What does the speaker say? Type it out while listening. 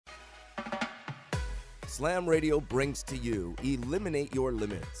Slam Radio brings to you Eliminate Your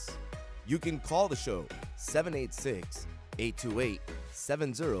Limits. You can call the show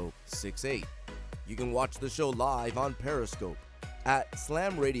 786-828-7068. You can watch the show live on Periscope at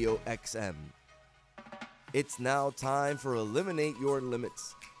Slam Radio XM. It's now time for Eliminate Your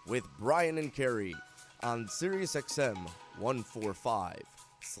Limits with Brian and Carrie on Sirius XM 145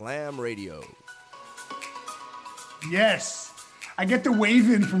 Slam Radio. Yes. I get the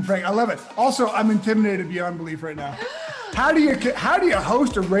wave in from Frank. I love it. Also, I'm intimidated beyond belief right now. How do you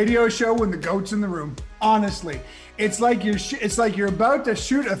host a radio show when the goat's in the room? Honestly, it's like you're about to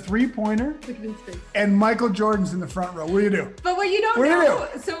shoot a 3-pointer, and Michael Jordan's in the front row. What do you do? But what you don't know,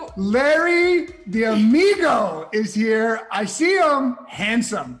 so Larry the Amigo is here. I see him,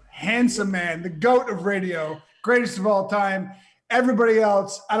 handsome man, the goat of radio, greatest of all time. Everybody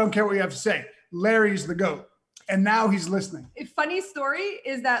else, I don't care what you have to say. Larry's the goat. And now he's listening. A funny story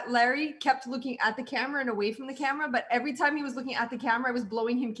is that Larry kept looking at the camera and away from the camera, but every time he was looking at the camera, I was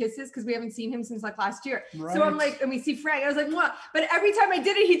blowing him kisses because we haven't seen him since like last year. Right. So I'm like, and we see Frank, I was like, what? But every time I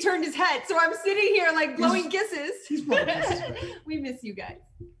did it, he turned his head. So I'm sitting here like blowing kisses. He's blowing kisses. We miss you guys.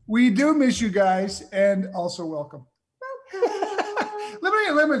 We do miss you guys, and also welcome. Limiting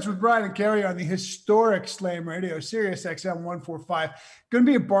Your Limits with Brian and Carrie on the historic Slam Radio, Sirius XM 145. Going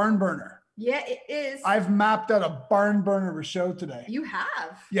to be a barn burner. Yeah, it is. I've mapped out a barn burner of a show today. You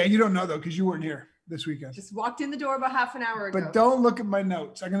have? Yeah, you don't know though, because you weren't here this weekend. Just walked in the door about half an hour ago. But don't look at my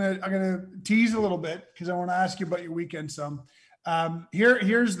notes. I'm gonna tease a little bit because I want to ask you about your weekend some.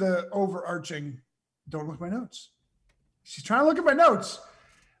 Here's the overarching. Don't look at my notes. She's trying to look at my notes.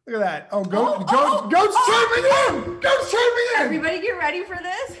 Look at that. Oh, goat's chiming in. Goat's chiming in. Everybody get ready for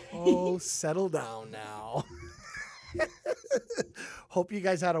this. Oh, settle down now. Hope you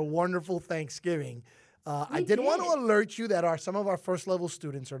guys had a wonderful Thanksgiving. I did want to alert you that some of our first level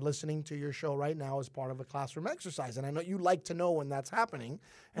students are listening to your show right now as part of a classroom exercise. And I know you like to know when that's happening.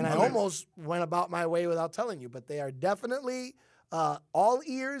 And I almost went about my way without telling you, but they are definitely all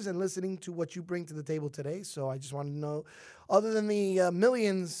ears and listening to what you bring to the table today. So I just wanted to know, other than the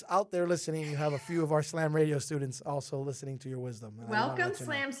millions out there listening, you have a few of our Slam Radio students also listening to your wisdom. Welcome,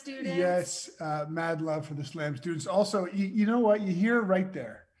 Slam students. Yes, mad love for the Slam students. Also, you know what? You hear right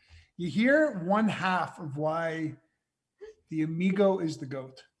there. You hear one half of why the Amigo is the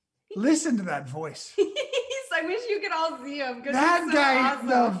GOAT. Listen to that voice. I wish you could all see him. That so guy, awesome.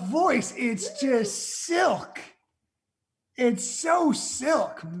 the voice, it's just silk. It's so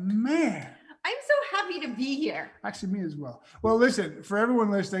silk, man. I'm so happy to be here. Actually, me as well. Well, listen, for everyone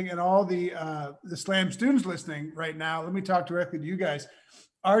listening and all the Slam students listening right now, let me talk directly to you guys.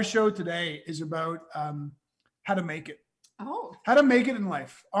 Our show today is about how to make it. Oh. How to make it in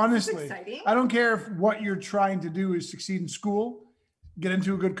life. Honestly, exciting. I don't care if what you're trying to do is succeed in school, get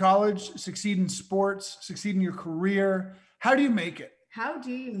into a good college, succeed in sports, succeed in your career. How do you make it? How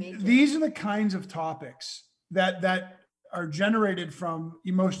do you make it? These are the kinds of topics that are generated from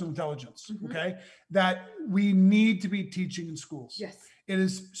emotional intelligence, okay, that we need to be teaching in schools. Yes. It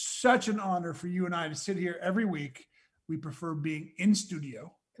is such an honor for you and I to sit here every week. We prefer being in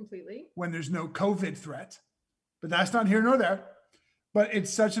studio. Completely. When there's no COVID threat, but that's not here nor there. But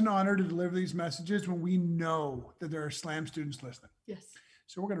it's such an honor to deliver these messages when we know that there are Slam students listening. Yes.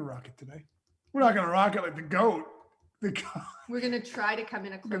 So we're going to rock it today. We're not going to rock it like the GOAT. We're going to try to come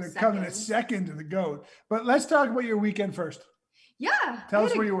in a close second. We're going to come in a second to the GOAT. But let's talk about your weekend first. Yeah. Tell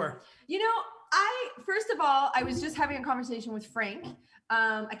us where you were. You know, first of all, I was just having a conversation with Frank.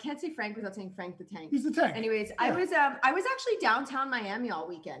 I can't say Frank without saying Frank the Tank. He's the Tank. Anyways, yeah. I was actually downtown Miami all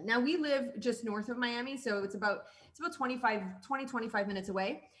weekend. Now we live just north of Miami, so it's about 25 minutes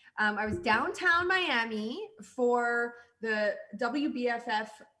away. I was downtown Miami for the WBFF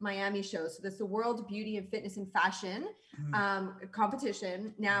Miami show. So that's the World Beauty and Fitness and Fashion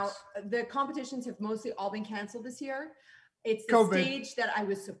competition. Now, the competitions have mostly all been canceled this year. It's the stage that I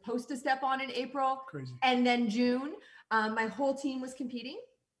was supposed to step on in April. Crazy. And then June, my whole team was competing.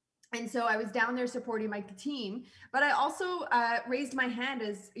 And so I was down there supporting my team, but I also raised my hand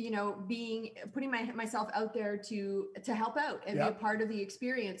as, putting myself out there to help out and be a part of the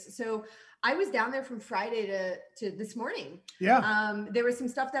experience. So I was down there from Friday to this morning. Yeah. There was some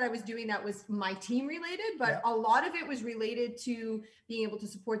stuff that I was doing that was my team related, but a lot of it was related to being able to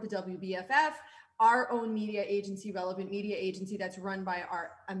support the WBFF, our own media agency, Relevant Media Agency, that's run by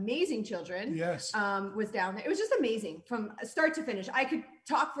our amazing children. Yes. Was down there. It was just amazing from start to finish. I could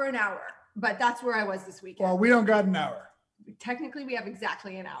talk for an hour, but that's where I was this weekend. Well, we don't got an hour. Technically, we have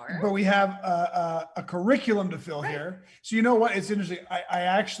exactly an hour. But we have a curriculum to fill here. So you know what? It's interesting. I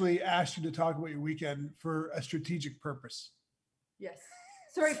actually asked you to talk about your weekend for a strategic purpose. Yes.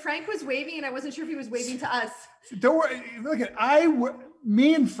 Sorry, Frank was waving and I wasn't sure if he was waving to us. Don't worry. Look at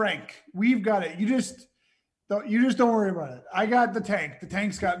me and Frank. We've got it. You just don't worry about it. I got the tank. The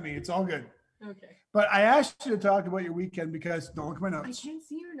tank's got me. It's all good. Okay. But I asked you to talk about your weekend because don't look at my notes. I can't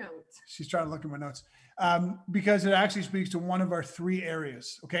see your notes. She's trying to look at my notes because it actually speaks to one of our 3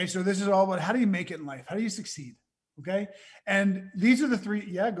 areas. Okay. So this is all about how do you make it in life? How do you succeed? Okay. And these are the 3.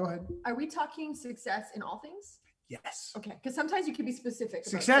 Yeah, go ahead. Are we talking success in all things? Yes. Okay. Because sometimes you can be specific.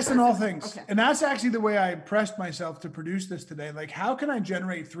 Success in all things. Okay. And that's actually the way I pressed myself to produce this today. Like, how can I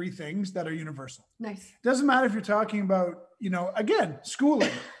generate 3 things that are universal? Nice. Doesn't matter if you're talking about, again,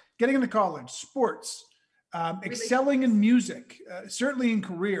 schooling, getting into college, sports, excelling in music, certainly in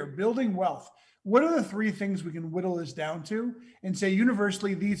career, building wealth. What are the 3 things we can whittle this down to and say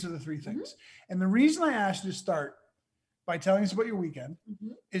universally, these are the 3 things? Mm-hmm. And the reason I asked you to start by telling us about your weekend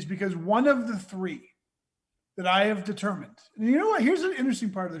is because one of the 3 that I have determined, and you know what, here's an interesting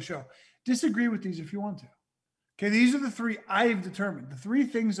part of the show. Disagree with these if you want to. Okay, these are the 3 I have determined, the 3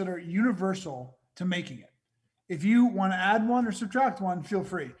 things that are universal to making it. If you want to add one or subtract one, feel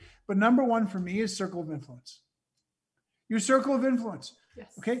free. But number 1 for me is circle of influence. Your circle of influence.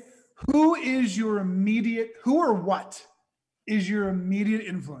 Yes. Okay. Who or what is your immediate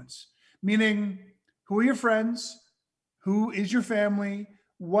influence? Meaning, who are your friends? Who is your family?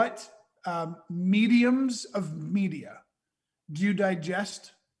 What mediums of media do you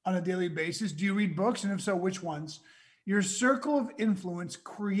digest on a daily basis? Do you read books? And if so, which ones? Your circle of influence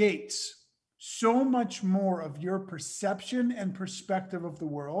creates so much more of your perception and perspective of the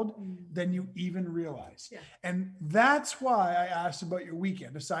world than you even realize. Yeah. And that's why I asked about your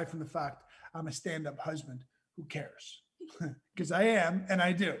weekend, aside from the fact I'm a stand-up husband who cares, because I am, and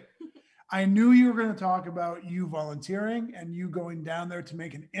I do. I knew you were going to talk about you volunteering and you going down there to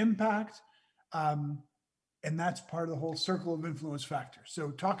make an impact. And that's part of the whole circle of influence factor. So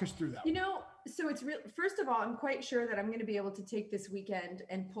talk us through that. So it's real. First of all, I'm quite sure that I'm going to be able to take this weekend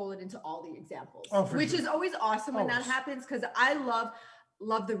and pull it into all the examples, which is always awesome when that happens, because I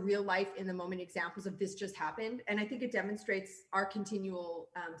love the real life in the moment examples of this just happened. And I think it demonstrates our continual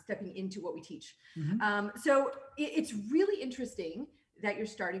stepping into what we teach. Mm-hmm. So it's really interesting that you're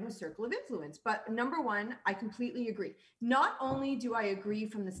starting with circle of influence. But number 1, I completely agree. Not only do I agree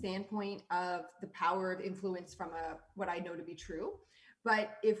from the standpoint of the power of influence from what I know to be true,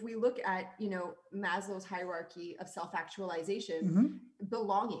 but if we look at, Maslow's hierarchy of self-actualization,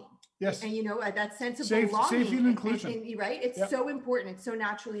 belonging. Yes. And, that sense of belonging. Safety and inclusion. And, right? It's so important. It's so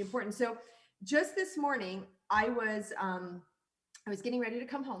naturally important. So just this morning, I was getting ready to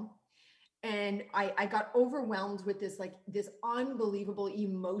come home. And I got overwhelmed with this unbelievable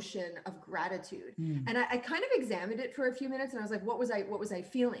emotion of gratitude. And I kind of examined it for a few minutes, and I was like, what was I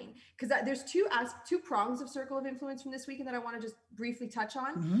feeling? Because there's 2 prongs of circle of influence from this weekend that I want to just briefly touch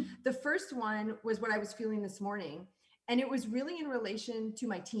on. The first one was what I was feeling this morning. And it was really in relation to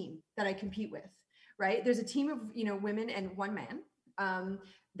my team that I compete with, right? There's a team of, women and 1 man.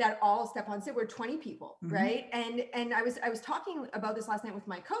 That all step on stage. We're 20 people, right? And I was talking about this last night with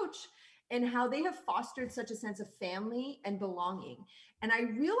my coach, and how they have fostered such a sense of family and belonging. And I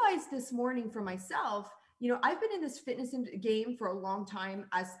realized this morning for myself, I've been in this fitness game for a long time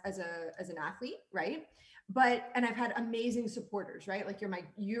as an athlete, right? And I've had amazing supporters, right? Like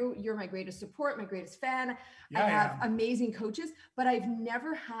you're my greatest support, my greatest fan. I have amazing coaches, but I've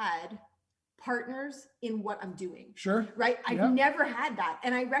never had partners in what I'm doing. Sure. Right? I've never had that.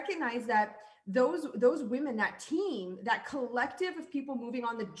 And I recognize that those women, that team, that collective of people moving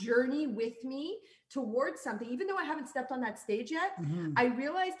on the journey with me towards something, even though I haven't stepped on that stage yet, I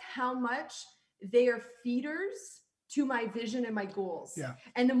realized how much they are feeders to my vision and my goals. Yeah.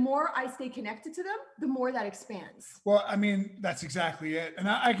 And the more I stay connected to them, the more that expands. Well, I mean, that's exactly it. And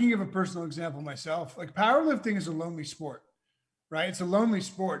I can give a personal example myself. Like, powerlifting is a lonely sport, right? It's a lonely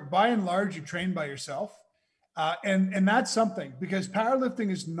sport. By and large, you train by yourself. And that's something, because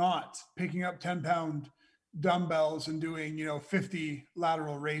powerlifting is not picking up 10-pound dumbbells and doing, 50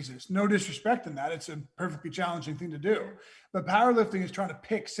 lateral raises. No disrespect in that. It's a perfectly challenging thing to do. But powerlifting is trying to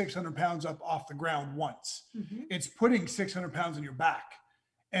pick 600 pounds up off the ground once. It's putting 600 pounds on your back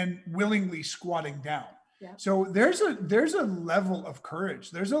and willingly squatting down. Yeah. So there's a level of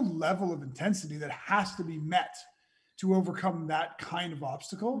courage. There's a level of intensity that has to be met to overcome that kind of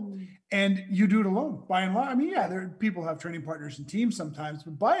obstacle. And you do it alone, by and large. I mean, people have training partners and teams sometimes,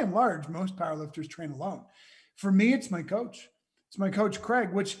 but by and large, most powerlifters train alone. For me, it's my coach. It's my coach,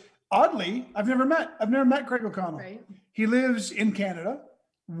 Craig, which oddly, I've never met Craig O'Connell. Right. He lives in Canada,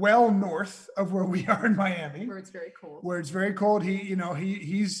 well north of where we are in Miami. Where it's very cold.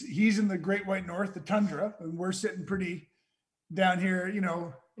 He's in the Great White North, the tundra, and we're sitting pretty down here, you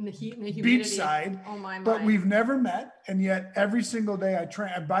know, In the heat and the humidity. beachside. Oh my. But we've never met. And yet every single day I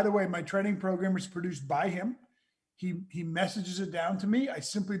train. By the way, my training program is produced by him. He messages it down to me. I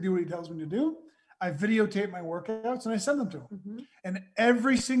simply do what he tells me to do. I videotape my workouts and I send them to him. Mm-hmm. And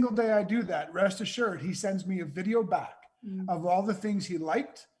every single day I do that, rest assured, he sends me a video back of all the things he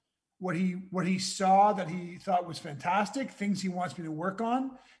liked, what he saw that he thought was fantastic, things he wants me to work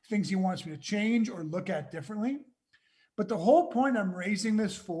on, things he wants me to change or look at differently. But the whole point I'm raising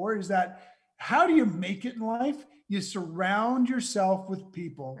this for is that how do you make it in life? You surround yourself with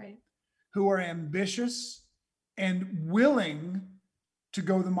people who are ambitious and willing to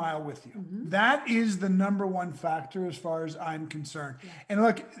go the mile with you. That is the number one factor as far as I'm concerned. And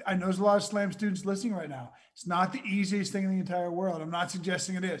look, I know there's a lot of SLAM students listening right now. It's not the easiest thing in the entire world. I'm not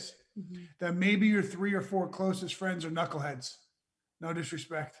suggesting it is. That maybe your 3 or 4 closest friends are knuckleheads. No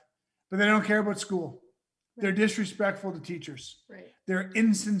disrespect. But they don't care about school. They're disrespectful to teachers. They're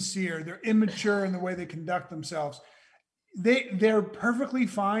insincere. They're immature in the way they conduct themselves. They're perfectly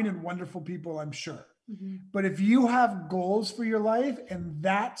fine and wonderful people, I'm sure. But if you have goals for your life and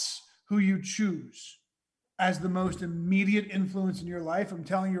that's who you choose as the most immediate influence in your life, I'm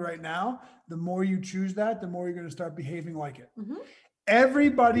telling you right now, the more you choose that, the more you're going to start behaving like it.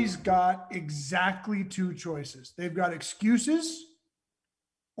 Everybody's got exactly 2 choices. They've got excuses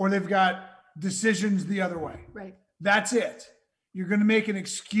or they've got decisions the other way. That's it. You're going to make an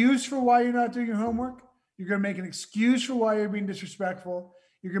excuse for why you're not doing your homework. You're going to make an excuse for why you're being disrespectful.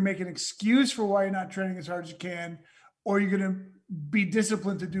 You're going to make an excuse for why you're not training as hard as you can, or you're going to be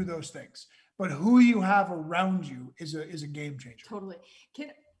disciplined to do those things. But who you have around you is a game changer. Totally.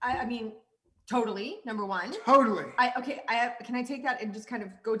 I mean, totally. Number one. Totally. Can I take that and just kind of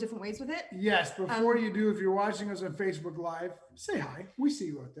go different ways with it? Yes. Before you do, if you're watching us on Facebook Live, say hi. We see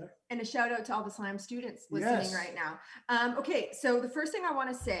you out there. And a shout out to all the SLAM students listening right now. Okay. So the first thing I want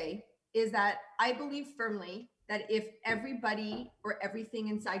to say is that I believe firmly that if everybody or everything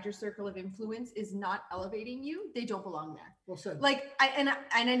inside your circle of influence is not elevating you, they don't belong there. Well said. Like,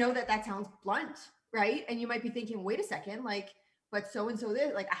 I know that sounds blunt, right? And you might be thinking, wait a second, like, but so-and-so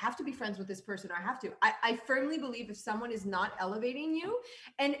this, like, I have to be friends with this person, or I have to. I firmly believe if someone is not elevating you,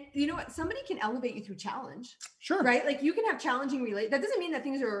 and you know what, somebody can elevate you through challenge. Sure. Right? Like you can have challenging that doesn't mean that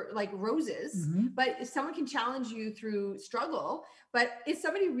things are like roses, but if someone can challenge you through struggle, but is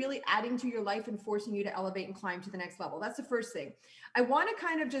somebody really adding to your life and forcing you to elevate and climb to the next level? That's the first thing. I want to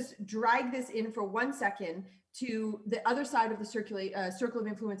kind of just drag this in for 1 second to the other side of the circle of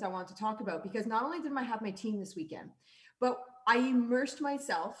influence I want to talk about, because not only did I have my team this weekend, but I immersed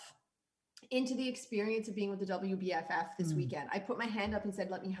myself into the experience of being with the WBFF this weekend. I put my hand up and said,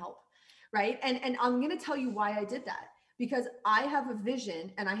 let me help. Right. And I'm going to tell you why I did that, because I have a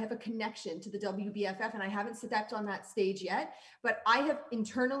vision and I have a connection to the WBFF, and I haven't stepped on that stage yet, but I have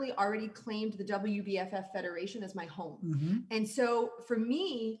internally already claimed the WBFF Federation as my home. And so for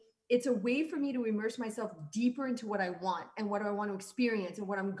me, it's a way for me to immerse myself deeper into what I want and what I want to experience and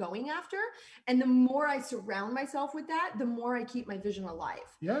what I'm going after. And the more I surround myself with that, the more I keep my vision alive.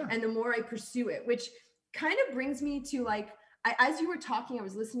 And the more I pursue it, which kind of brings me to like, as you were talking, I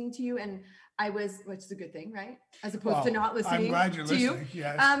was listening to you, and which is a good thing, right? As opposed to not listening. I'm glad you're listening. You.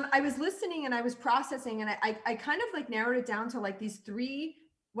 Yes. I was listening and I was processing, and I kind of like narrowed it down to like these 3,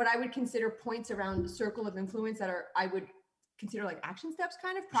 what I would consider points around the circle of influence that I would consider like action steps,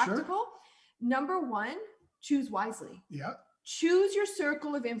 kind of practical. Sure. Number 1, choose wisely. Choose your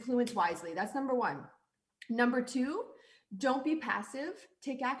circle of influence wisely. That's number 1. Number 2, don't be passive,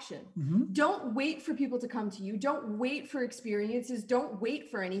 take action. Don't wait for people to come to you. Don't wait for experiences. Don't wait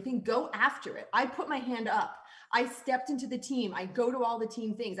for anything. Go after it. I put my hand up. I stepped into the team. I go to all the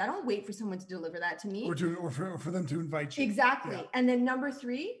team things. I don't wait for someone to deliver that to me. Or for them to invite you. Exactly. Yeah. And then number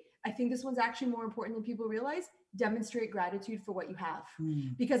 3, I think this one's actually more important than people realize. Demonstrate gratitude for what you have.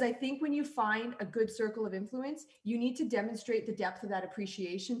 Because I think when you find a good circle of influence, you need to demonstrate the depth of that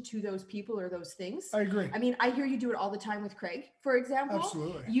appreciation to those people or those things. I agree. I mean, I hear you do it all the time with Craig, for example.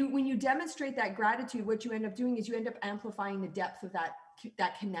 Absolutely. When you demonstrate that gratitude, what you end up doing is you end up amplifying the depth of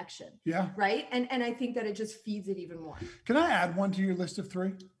that connection. Right. And I think that it just feeds it even more. Can I add one to your list of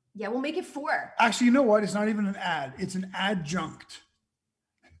 3? Yeah, we'll make it 4. Actually, you know what? It's not even an ad. It's an adjunct.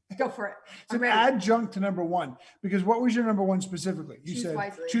 Go for it. It's an adjunct to number 1, because what was your number 1 specifically? You said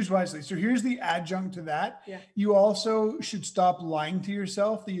choose wisely. So here's the adjunct to that. You also should stop lying to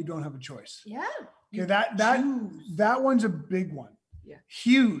yourself that you don't have a choice. Okay, that one's a big one.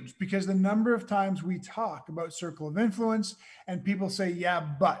 Huge, because the number of times we talk about circle of influence and people say, yeah,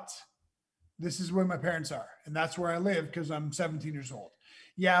 but this is where my parents are, and that's where I live because I'm 17 years old.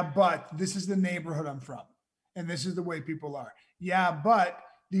 Yeah, but this is the neighborhood I'm from. And this is the way people are. Yeah, but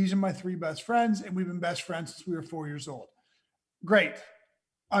these are my 3 best friends, and we've been best friends since we were 4 years old. Great.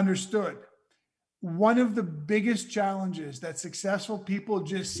 Understood. One of the biggest challenges that successful people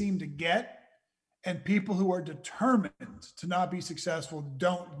just seem to get, and people who are determined to not be successful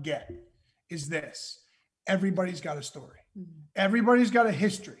don't get, is this. Everybody's got a story. Everybody's got a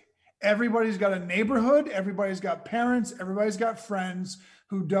history. Everybody's got a neighborhood. Everybody's got parents. Everybody's got friends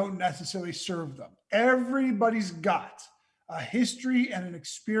who don't necessarily serve them. Everybody's got a history and an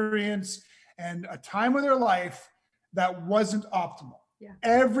experience and a time of their life that wasn't optimal. Yeah.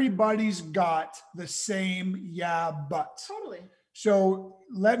 Everybody's got the same but. Totally. So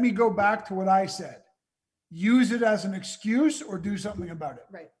let me go back to what I said. Use it as an excuse or do something about it.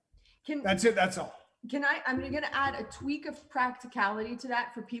 Right. That's it. That's all. I'm going to add a tweak of practicality to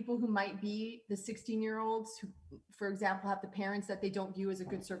that for people who might be the 16-year-olds who, for example, have the parents that they don't view as a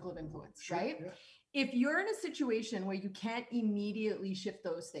good circle of influence, right? Yeah. If you're in a situation where you can't immediately shift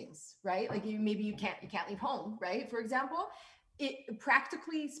those things, right? Like maybe you can't leave home, right? For example, it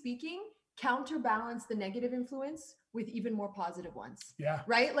practically speaking, counterbalance the negative influence with even more positive ones. Yeah.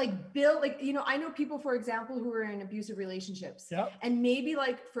 Right? Like build, I know people, for example, who are in abusive relationships. Yep. And maybe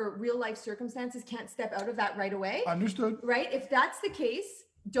for real life circumstances can't step out of that right away. Understood. Right? If that's the case,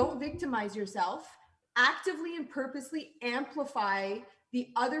 don't victimize yourself. Actively and purposely amplify the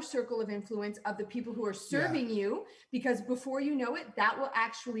other circle of influence of the people who are serving you, because before you know it, that will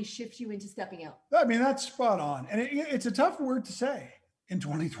actually shift you into stepping out. I mean, that's spot on. And it's a tough word to say in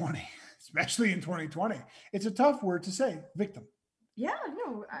 2020, especially in 2020. It's a tough word to say, victim. Yeah,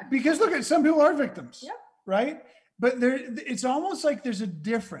 no. Because look, at some people are victims, yeah. Right? But it's almost like there's a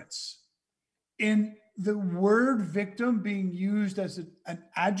difference in the word victim being used as an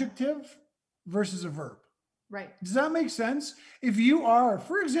adjective versus a verb. Right. Does that make sense? If you are,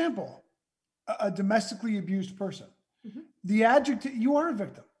 for example, a domestically abused person, the adjective, you are a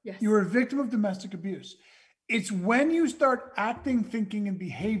victim. Yes. You are a victim of domestic abuse. It's when you start acting, thinking, and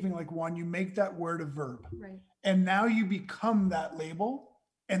behaving like one, you make that word a verb. Right. And now you become that label.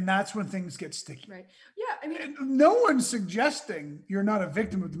 And that's when things get sticky. Right. Yeah. I mean, no one's suggesting you're not a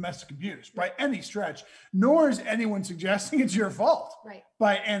victim of domestic abuse by any stretch, nor is anyone suggesting it's your fault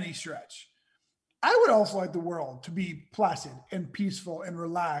by any stretch. I would also like the world to be placid and peaceful and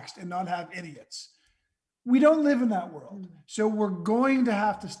relaxed and not have idiots. We don't live in that world. So we're going to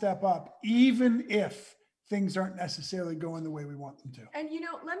have to step up, even if things aren't necessarily going the way we want them to. And,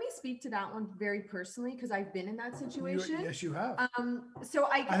 let me speak to that one very personally, because I've been in that situation. Yes, you have. So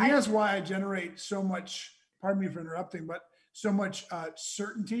I think that's why I generate so much, pardon me for interrupting, but so much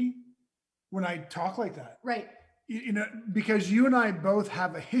certainty when I talk like that. Right. Because you and I both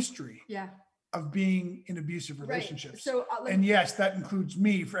have a history. Yeah. Of being in abusive relationships. Right. So, and yes, that includes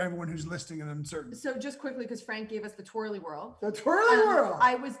me for everyone who's listening and uncertain. So just quickly, because Frank gave us the twirly whirl. The twirly whirl.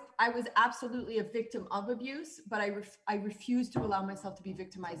 I was absolutely a victim of abuse, but I refused to allow myself to be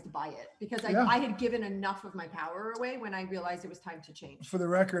victimized by it, because I had given enough of my power away when I realized it was time to change. For the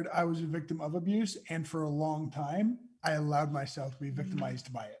record, I was a victim of abuse, and for a long time, I allowed myself to be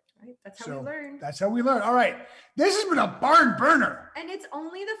victimized by it. Right. That's how we learn. That's how we learn. All right. This has been a barn burner. And it's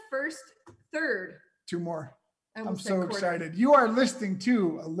only the first third. 2 more. I'm so excited. You are listening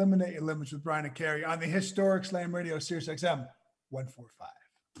to Eliminate Your Limits with Brian and Carrie on the historic Slam Radio, Sirius XM 145.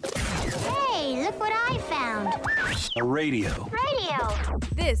 Hey, look what I found. A radio.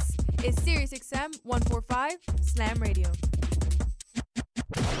 This is Sirius XM 145 Slam Radio.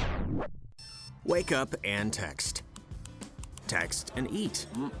 Wake up and text. Text and eat.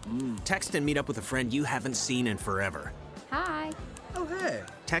 Text and meet up with a friend you haven't seen in forever. Hi. Oh, hey.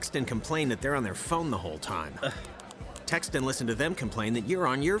 Text and complain that they're on their phone the whole time. Text and listen to them complain that you're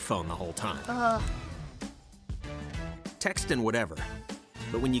on your phone the whole time. Text and whatever.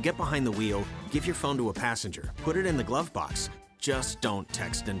 But when you get behind the wheel, give your phone to a passenger. Put it in the glove box. Just don't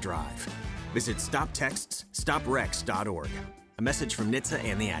text and drive. Visit StopTextsStopWrecks.org. A message from NHTSA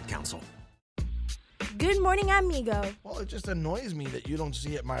and the Ad Council. Good morning, amigo. Well, it just annoys me that you don't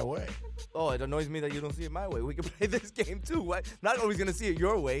see it my way. Oh, it annoys me that you don't see it my way. We can play this game too. What? Not always gonna see it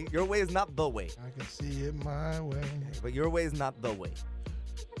your way. Your way is not the way. I can see it my way. But your way is not the way.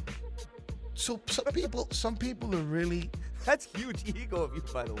 So some people are really... That's huge ego of you,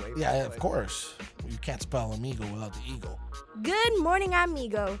 by the way. Yeah, of course. You can't spell amigo without the ego. Good morning,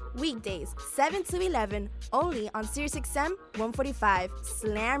 amigo. Weekdays, 7 to 11, only on Sirius XM 145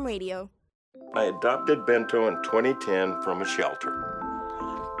 Slam Radio. I adopted Bento in 2010 from a shelter.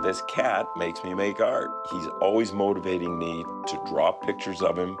 This cat makes me make art. He's always motivating me to draw pictures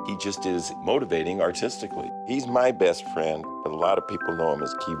of him. He just is motivating artistically. He's my best friend, but a lot of people know him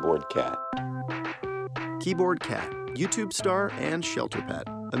as Keyboard Cat. Keyboard Cat, YouTube star, and shelter pet.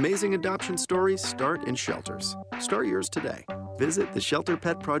 Amazing adoption stories start in shelters. Start yours today. Visit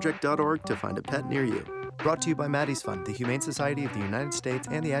theshelterpetproject.org to find a pet near you. Brought to you by Maddie's Fund, the Humane Society of the United States,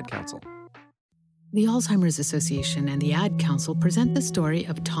 and the Ad Council. The Alzheimer's Association and the Ad Council present the story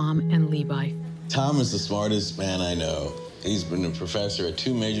of Tom and Levi. Tom is the smartest man I know. He's been a professor at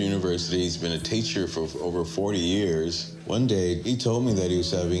 2 major universities, been a teacher for over 40 years. One day, he told me that he was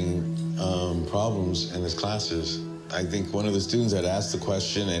having problems in his classes. I think one of the students had asked the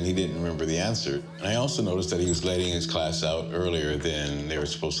question and he didn't remember the answer. And I also noticed that he was letting his class out earlier than they were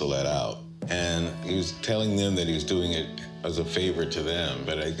supposed to let out. And he was telling them that he was doing it as a favor to them,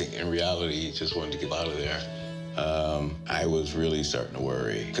 but I think in reality, he just wanted to get out of there. I was really starting to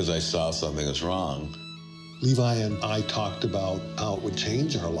worry because I saw something was wrong. Levi and I talked about how it would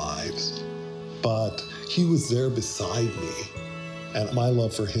change our lives, but he was there beside me, and my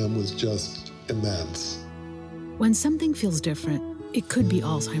love for him was just immense. When something feels different, it could be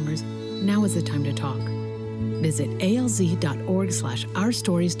Alzheimer's. Now is the time to talk. Visit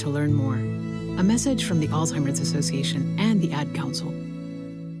alz.org/ourstories to learn more. A message from the Alzheimer's Association and the Ad Council.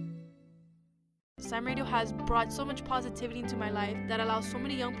 Slam Radio has brought so much positivity into my life that allows so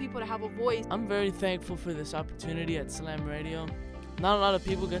many young people to have a voice. I'm very thankful for this opportunity at Slam Radio. Not a lot of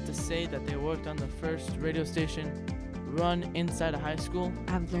people get to say that they worked on the first radio station run inside a high school.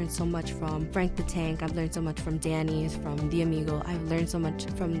 I've learned so much from Frank the Tank. I've learned so much from Danny's, from The Amigo. I've learned so much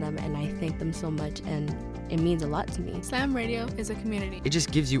from them, and I thank them so much, and it means a lot to me. Slam Radio is a community. It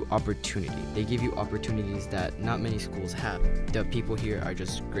just gives you opportunity. They give you opportunities that not many schools have. The people here are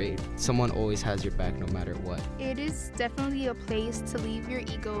just great. Someone always has your back no matter what. It is definitely a place to leave your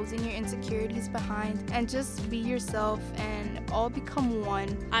egos and your insecurities behind and just be yourself and all become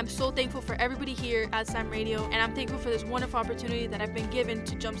one. I'm so thankful for everybody here at Slam Radio, and I'm thankful for this wonderful opportunity that I've been given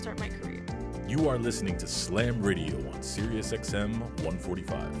to jumpstart my career. You are listening to Slam Radio on Sirius XM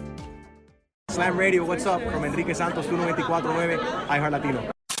 145. Slam Radio, what's up? From Enrique Santos, 194.9, iHeart Latino.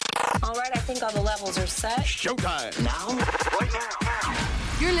 All right, I think all the levels are set. Showtime. Now? Right now.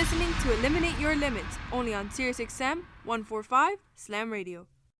 You're listening to Eliminate Your Limits, only on Sirius XM 145 Slam Radio.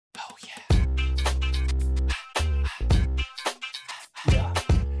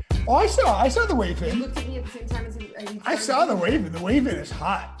 Oh, I saw the wave in. You looked at me at the same time as I saw the wave in. The wave in is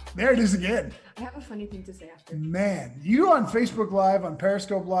hot. There it is again. I have a funny thing to say after. Man, you on Facebook Live, on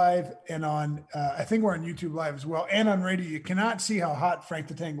Periscope Live, and on, I think we're on YouTube Live as well, and on radio. You cannot see how hot Frank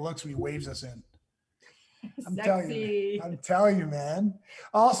the Tank looks when he waves us in. I'm telling you, man.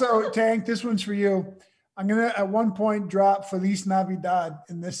 Also, Tank, this one's for you. I'm going to, at one point, drop Feliz Navidad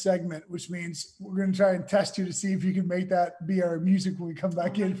in this segment, which means we're going to try and test you to see if you can make that be our music when we come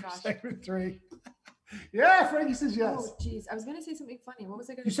back in for segment 3. Yeah, Frankie says yes. Oh, geez. I was going to say something funny. What was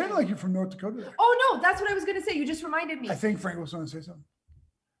I going to say? You sounded like you're from North Dakota there. Oh, no, that's what I was going to say. You just reminded me. I think Frank was going to say something.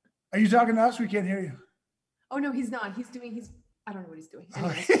 Are you talking to us? We can't hear you. Oh, no, he's not. I don't know what he's doing.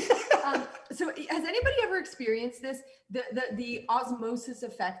 Anyway. So has anybody ever experienced this? The osmosis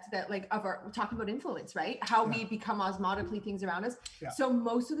effect that we're talking about influence, right? How we become osmotically things around us. Yeah. So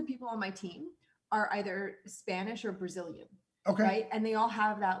most of the people on my team are either Spanish or Brazilian. Okay. Right. And they all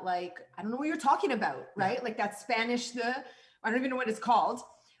have that, I don't know what you're talking about, right? Yeah. Like that Spanish, I don't even know what it's called,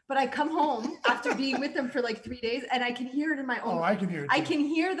 but I come home after being with them for 3 days and I can hear it in my own. Oh, I can hear it too. I can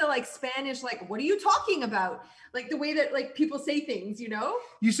hear the Spanish, what are you talking about? The way that people say things, you know?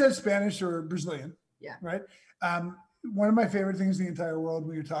 You said Spanish or Brazilian. Yeah. Right. One of my favorite things in the entire world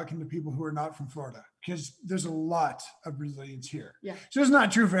when you're talking to people who are not from Florida, because there's a lot of Brazilians here. Yeah. So it's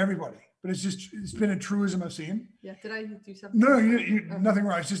not true for everybody, but it's been a truism I've seen. Yeah. Did I do something? No, you nothing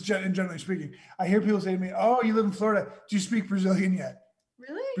wrong. It's just generally speaking. I hear people say to me, "Oh, you live in Florida. Do you speak Brazilian yet?"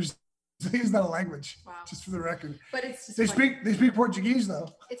 Really? Brazilian is not a language. Wow. Just for the record. But it's just they speak Portuguese though.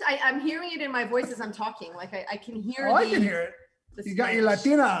 I'm hearing it in my voice as I'm talking. I can hear. I can hear it. You got your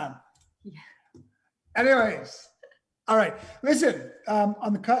Latina on. Yeah. Anyways. All right. Listen,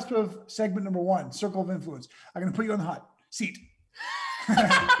 on the cusp of segment number 1, Circle of Influence, I'm going to put you on the hot seat. You're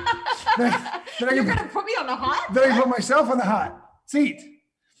going to put me on the hot? Then I put myself on the hot seat.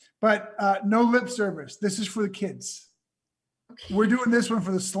 But no lip service. This is for the kids. Okay. We're doing this one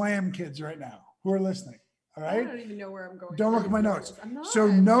for the Slam kids right now who are listening. All right? I don't even know where I'm going. Don't look at my notes. So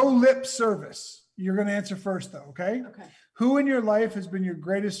no lip service. You're going to answer first, though, okay? Okay. Who in your life has been your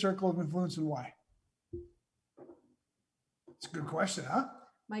greatest circle of influence and why? It's a good question, huh?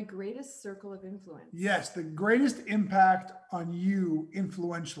 My greatest circle of influence. Yes, the greatest impact on you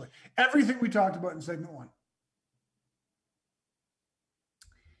influentially. Everything we talked about in segment 1.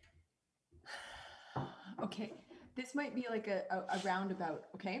 Okay. This might be like a roundabout,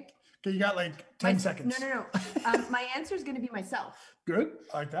 okay? Okay, you got like 10 seconds. No. My answer is going to be myself. Good,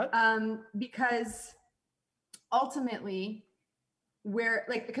 I like that. Because ultimately,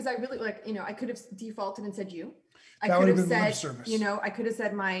 because I really I could have defaulted and said you. I That could would have have been lip said, service. I could have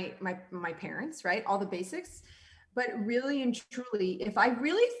said my parents, right? All the basics. But really and truly, if I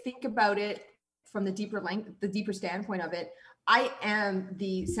really think about it from the deeper standpoint of it, I am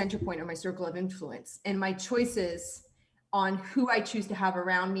the center point of my circle of influence, and my choices on who I choose to have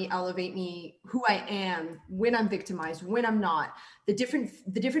around me elevate me, who I am, when I'm victimized, when I'm not, the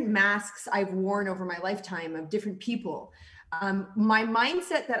different masks I've worn over my lifetime of different people. My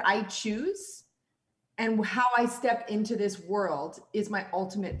mindset that I choose and how I step into this world is my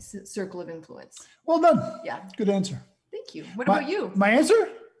ultimate circle of influence. Well done. Yeah. Good answer. Thank you. What about you? My answer?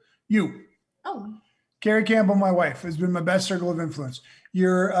 You. Oh. Carrie Campbell, my wife, has been my best circle of influence.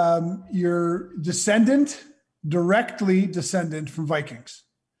 You're directly descendant from Vikings.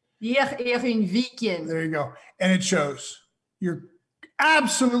 Een Viking. There you go. And it shows. You're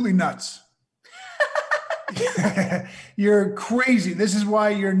absolutely nuts. You're crazy. This is why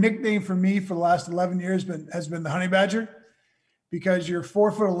your nickname for me for the last 11 years has been the Honey Badger, because you're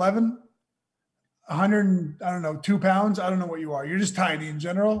 4'11", 2 pounds. I don't know what you are. You're just tiny in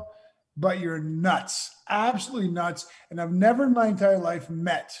general, but you're nuts, absolutely nuts. And I've never in my entire life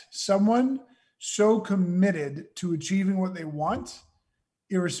met someone so committed to achieving what they want,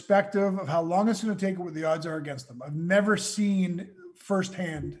 irrespective of how long it's going to take or what the odds are against them. I've never seen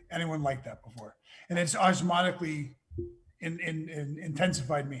firsthand anyone like that before. And it's osmotically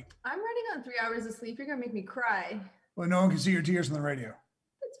intensified me. I'm running on 3 hours of sleep. You're going to make me cry. Well, no one can see your tears on the radio.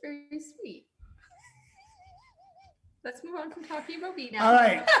 That's very sweet. Let's move on from talking about me now. All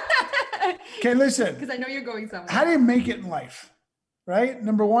right. Okay, listen. Because I know you're going somewhere. How do you make it in life? Right?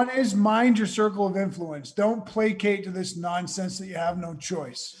 Number one is mind your circle of influence. Don't placate to this nonsense that you have no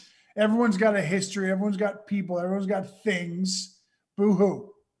choice. Everyone's got a history. Everyone's got people. Everyone's got things. Boo-hoo.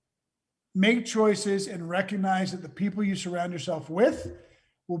 Make choices and recognize that the people you surround yourself with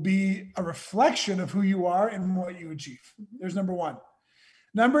will be a reflection of who you are and what you achieve. There's number one.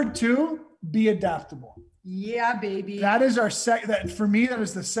 Number two, be adaptable. Yeah, baby. That is for me, that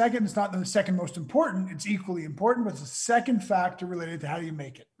is the second. It's not the second most important. It's equally important, but it's the second factor related to how do you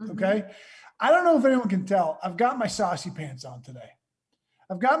make it. Okay. I don't know if anyone can tell. I've got my saucy pants on today.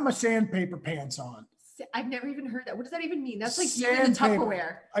 I've got my sandpaper pants on. I've never even heard that. What does that even mean? That's like you're in the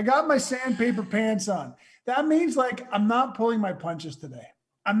Tupperware. I got my sandpaper pants on. That means like I'm not pulling my punches today.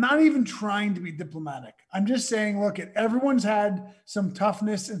 I'm not even trying to be diplomatic. I'm just saying, look, everyone's had some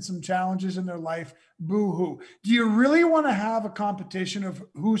toughness and some challenges in their life. Boo-hoo. Do you really want to have a competition of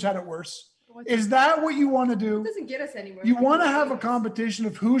who's had it worse? Is that what you want to do? It doesn't get us anywhere. You want to have a competition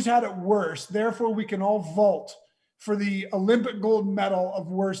of who's had it worse. Therefore, we can all vault for the Olympic gold medal of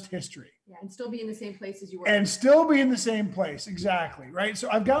worst history. Yeah, and still be in the same place as you were. And still be in the same place. Exactly. Right. So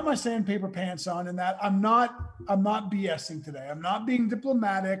I've got my sandpaper pants on, and that I'm not BSing today. I'm not being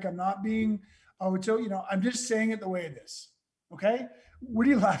diplomatic. I'm not being, I'm just saying it the way it is. Okay. What are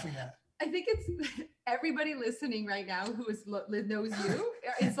you laughing at? I think it's everybody listening right now who knows you.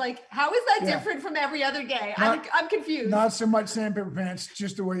 It's like, how is that different from every other day? I'm confused. Not so much sandpaper pants,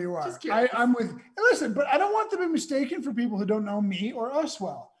 just the way you are. I'm with, listen, but I don't want to be mistaken for people who don't know me or us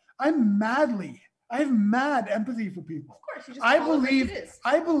well. I have mad empathy for people. Of course, you just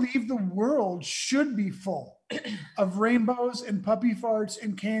I believe the world should be full of rainbows and puppy farts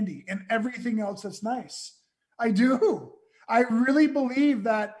and candy and everything else that's nice. I do. I really believe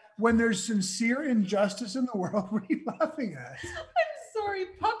that when there's sincere injustice in the world, what are you laughing at? I'm sorry,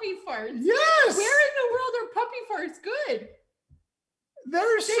 puppy farts. Yes. Where in the world are puppy farts good?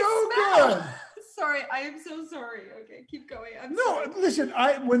 They're so good. Sorry, I am so sorry. Okay, keep going. Sorry. Listen,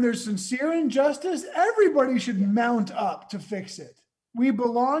 when there's sincere injustice, everybody should mount up to fix it. We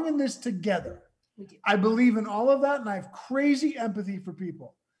belong in this together. We do. I believe in all of that, and I have crazy empathy for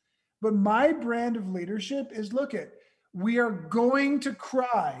people. But my brand of leadership is, we are going to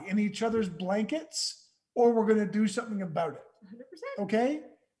cry in each other's blankets, or we're going to do something about it. 100%. Okay?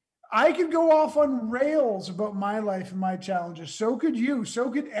 I could go off on rails about my life and my challenges. So could you.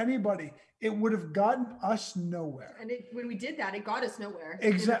 So could anybody. It would have gotten us nowhere. And when we did that, it got us nowhere.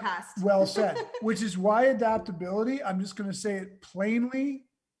 Exactly. In the past. Well said. Which is why adaptability, I'm just going to say it plainly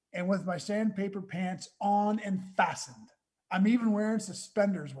and with my sandpaper pants on and fastened. I'm even wearing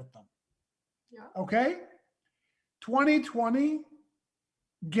suspenders with them. Yeah. Okay? 2020,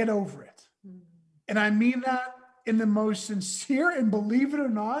 get over it. And I mean that in the most sincere, and believe it or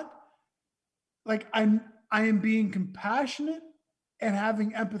not, I am being compassionate and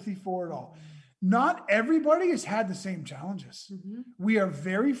having empathy for it all. not everybody has had the same challenges. We are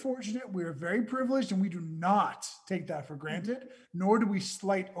very fortunate. We are very privileged, and we do not take that for granted, nor do we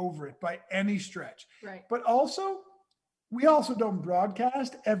slight over it by any stretch. Right. But also, we also don't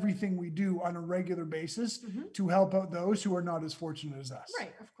broadcast everything we do on a regular basis to help out those who are not as fortunate as us.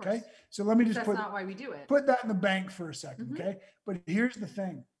 Right, of course. Okay. So let me just That's not why we do it. put that in the bank for a second. Okay. But here's the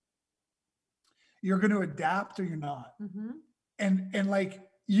thing. You're going to adapt or you're not. And like,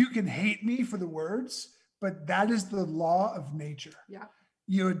 you can hate me for the words, but that is the law of nature. Yeah.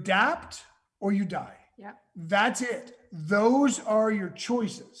 You adapt or you die. Yeah. That's it. Those are your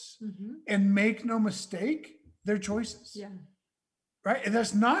choices. And make no mistake, they're choices. Yeah. Right. And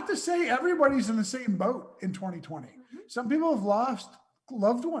that's not to say everybody's in the same boat in 2020. Some people have lost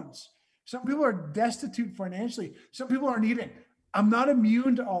loved ones. Some people are destitute financially. Some people aren't eating. I'm not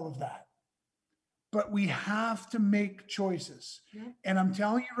immune to all of that. But we have to make choices. And I'm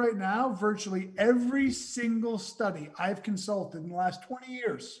telling you right now, virtually every single study I've consulted in the last 20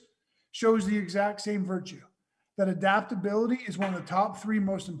 years shows the exact same virtue, that adaptability is one of the top 3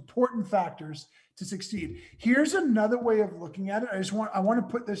 most important factors to succeed. Here's another way of looking at it. I want to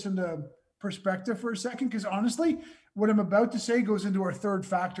put this into perspective for a second, because honestly, what I'm about to say goes into our 3rd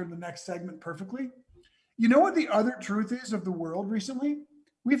factor in the next segment perfectly. You know what the other truth is of the world recently?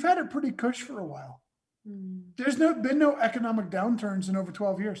 We've had it pretty cush for a while. There's been no economic downturns in over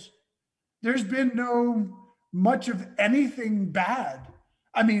 12 years. There's been no much of anything bad.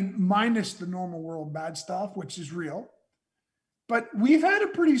 I mean, minus the normal world bad stuff, which is real. But we've had a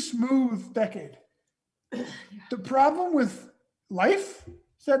pretty smooth decade. The problem with life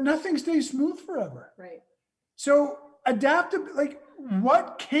is that nothing stays smooth forever. Right. So adaptability, like,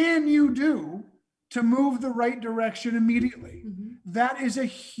 what can you do to move the right direction immediately? That is a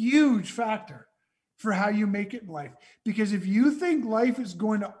huge factor for how you make it in life. Because if you think life is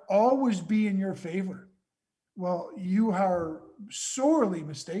going to always be in your favor, well, you are sorely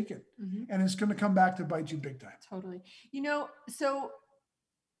mistaken. And it's going to come back to bite you big time. Totally. You know, so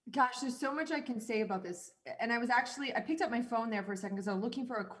gosh, there's so much I can say about this. And I picked up my phone there for a second because I was looking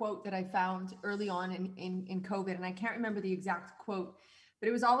for a quote that I found early on in COVID. And I can't remember the exact quote, but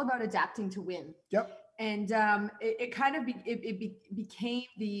it was all about adapting to win. Yep. And it kind of became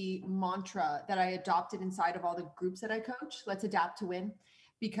the mantra that I adopted inside of all the groups that I coach. Let's adapt to win,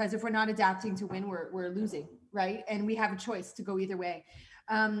 because if we're not adapting to win, we're losing, right? And we have a choice to go either way.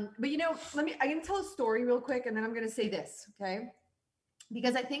 But you know, I'm going to tell a story real quick, and then I'm going to say this, okay?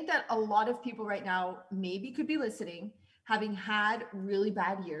 Because I think that a lot of people right now maybe could be listening, having had really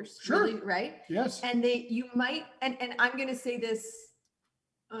bad years, Sure. really, right? Yes. And you might, and I'm going to say this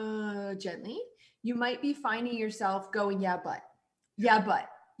gently. You might be finding yourself going, yeah, but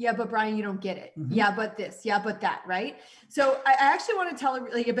Brian, you don't get it. Yeah, but this, yeah, but that, right? So I actually want to tell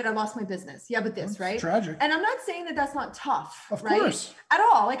like a bit, I lost my business. Yeah, but this, right? Tragic. And I'm not saying that that's not tough, Of right? course. At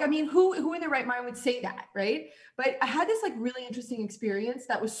all. Like, I mean, who in their right mind would say that, right? But I had this like really interesting experience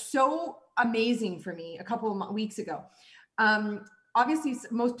that was so amazing for me a couple of weeks ago. Obviously,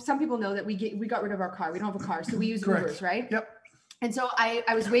 some people know that we got rid of our car. We don't have a car, so we use Correct. Ubers, right? Yep. And so I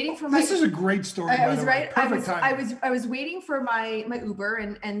was waiting for my. This is a great story. I was right. Perfect timing. I was waiting for my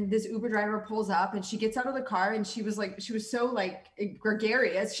Uber, and this Uber driver pulls up, and she gets out of the car, and she was so like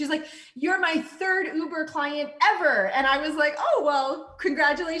gregarious. She's like, "You're my 3rd Uber client ever," and I was like, "Oh well,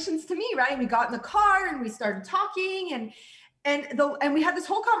 congratulations to me, right?" And we got in the car and we started talking, and we had this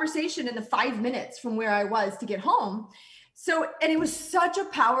whole conversation in the 5 minutes from where I was to get home. So, and it was such a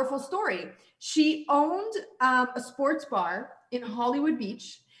powerful story. She owned a sports bar in Hollywood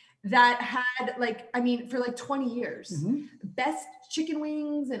Beach that had for like 20 years, best chicken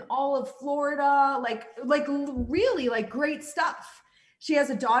wings in all of Florida, like really like great stuff. She has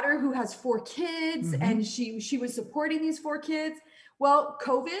a daughter who has 4 kids, and she was supporting these 4 kids. Well,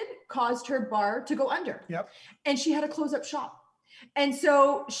 COVID caused her bar to go under. Yep. And she had to close up shop. And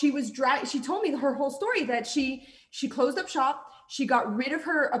so she told me her whole story that she closed up shop. She got rid of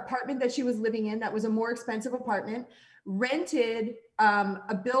her apartment that she was living in. That was a more expensive apartment, rented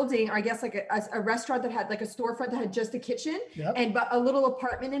a building, or I guess like a restaurant that had like a storefront that had just a kitchen, but a little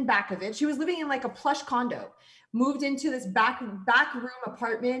apartment in back of it. She was living in like a plush condo, moved into this back room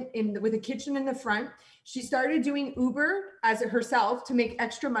apartment with a kitchen in the front. She started doing Uber as herself to make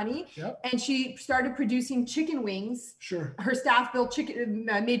extra money. And she started producing chicken wings. Sure. Her staff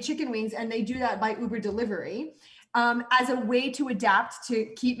made chicken wings, and they do that by Uber delivery as a way to adapt, to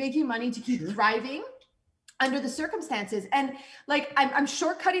keep making money, to keep thriving. under the circumstances. And like, I'm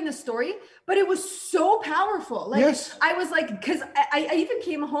shortcutting the story, but it was so powerful. Like, Yes. I was like, cause I even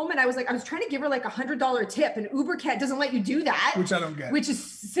came home and I was like, I was trying to give her like $100 tip, and Uber doesn't let you do that. Which I don't get. Which is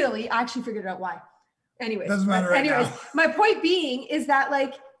silly. I actually figured out why. Anyways. Doesn't matter right now. My point being is that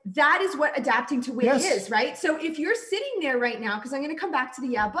like, that is what adapting to win Yes. is, right? So if you're sitting there right now, cause I'm going to come back to the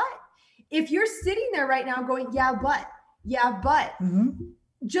yeah, but if you're sitting there right now going, yeah, but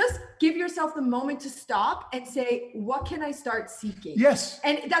just give yourself the moment to stop and say, what can I start seeking? Yes.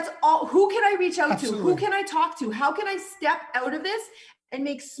 And that's all. Who can I reach out Absolutely. to? Who can I talk to? How can I step out of this and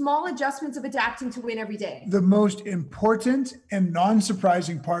make small adjustments of adapting to win every day? The most important and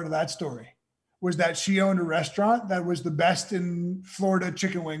non-surprising part of that story was that she owned a restaurant that was the best in Florida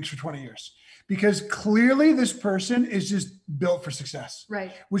chicken wings for 20 years. Because clearly this person is just built for success.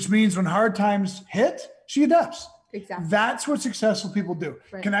 Right. Which means when hard times hit, she adapts. Exactly. That's what successful people do.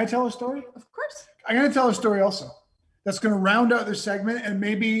 Right. Can I tell a story? Of course. I'm going to tell a story also that's going to round out this segment, and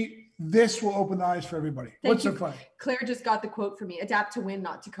maybe this will open the eyes for everybody. What's so funny? Claire just got the quote for me. Adapt to win,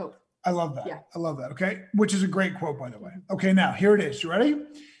 not to cope. I love that. Yeah. I love that. Okay. Which is a great quote, by the way. Okay. Now here it is. You ready?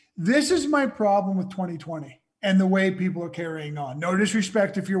 This is my problem with 2020 and the way people are carrying on. No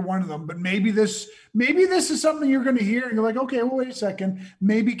disrespect if you're one of them, but maybe this is something you're going to hear and you're like, okay, well, wait a second.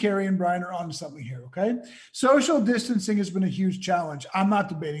 Maybe Carrie and Brian are onto something here. Okay. Social distancing has been a huge challenge. I'm not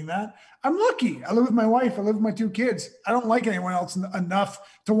debating that. I'm lucky. I live with my wife. I live with my 2 kids. I don't like anyone else enough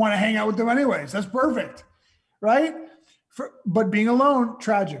to want to hang out with them anyways. That's perfect. Right. But being alone,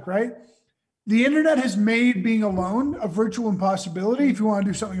 tragic, right? The internet has made being alone a virtual impossibility if you want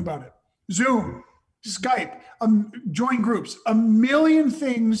to do something about it. Zoom, Skype, join groups, a million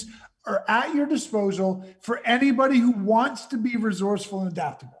things are at your disposal for anybody who wants to be resourceful and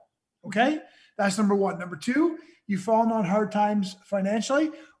adaptable. Okay. That's number one. Number two, you've fallen on hard times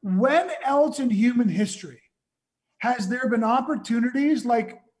financially. When else in human history has there been opportunities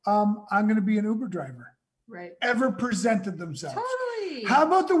like I'm going to be an Uber driver Right. ever presented themselves? Totally. How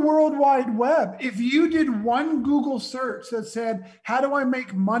about the World Wide Web? If you did one Google search that said, how do I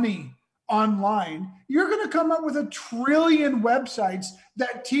make money online, you're going to come up with 1 trillion websites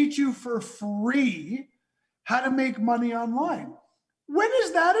that teach you for free how to make money online. When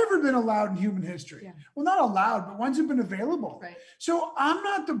has that ever been allowed in human history? Yeah. Well, not allowed, but when's it been available? Right. So I'm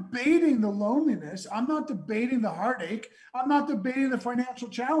not debating the loneliness. I'm not debating the heartache. I'm not debating the financial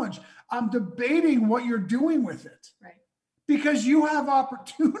challenge. I'm debating what you're doing with it. Right. Because you have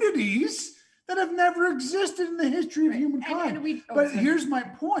opportunities that have never existed in the history of humankind. But here's my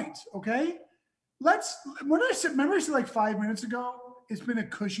point, okay? Remember I said like 5 minutes ago, it's been a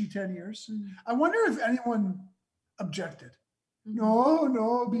cushy 10 years. I wonder if anyone objected.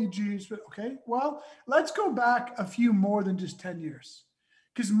 No, BGs, but okay. Well, let's go back a few more than just 10 years.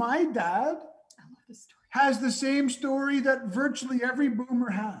 Because my dad has the same story that virtually every boomer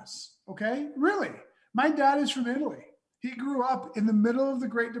has, okay? Really. My dad is from Italy. He grew up in the middle of the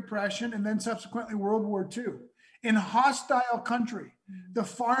Great Depression and then subsequently World War II in hostile country, the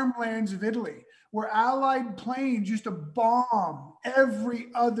farmlands of Italy, where Allied planes used to bomb every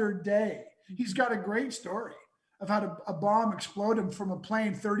other day. He's got a great story of how a bomb exploded from a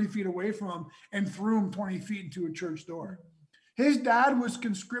plane 30 feet away from him and threw him 20 feet into a church door. His dad was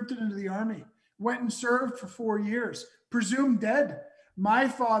conscripted into the army, went and served for 4 years, presumed dead. My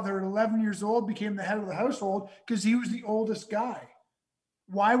father at 11 years old became the head of the household because he was the oldest guy.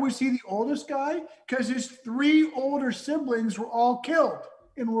 Why was he the oldest guy? Because his 3 older siblings were all killed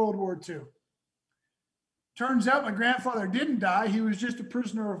in World War II. Turns out my grandfather didn't die. He was just a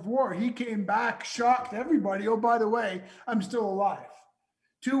prisoner of war. He came back, shocked everybody. Oh, by the way, I'm still alive.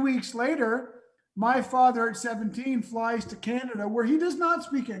 2 weeks later, my father at 17 flies to Canada where he does not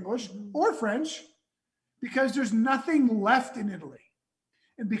speak English or French because there's nothing left in Italy.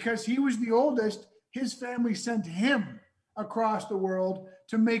 And because he was the oldest, his family sent him across the world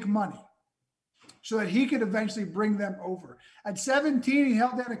to make money so that he could eventually bring them over. At 17, he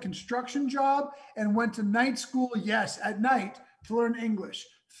held down a construction job and went to night school, yes, at night, to learn English.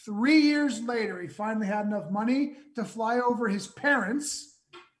 3 years later, he finally had enough money to fly over his parents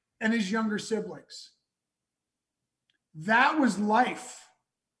and his younger siblings. That was life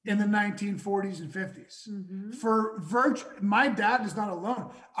in the 1940s and 50s. My dad is not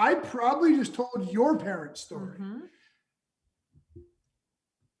alone. I probably just told your parents' story.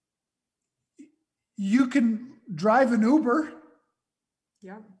 You can drive an Uber.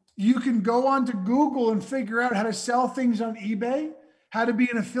 Yeah. You can go onto Google and figure out how to sell things on eBay, how to be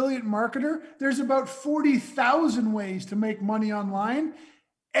an affiliate marketer. There's about 40,000 ways to make money online,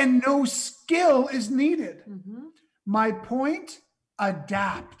 and no skill is needed. My point,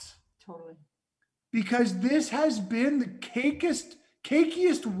 adapt. Totally. because this has been the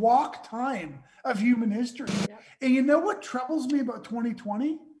cakiest walk time of human history. Yeah. And you know what troubles me about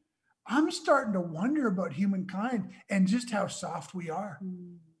 2020? I'm starting to wonder about humankind and just how soft we are.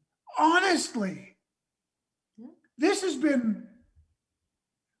 Honestly, this has been,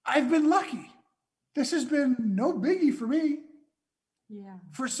 I've been lucky. This has been no biggie for me. Yeah.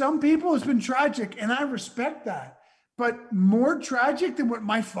 For some people, it's been tragic, and I respect that. But more tragic than what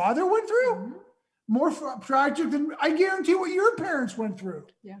my father went through, more tragic than, I guarantee, what your parents went through.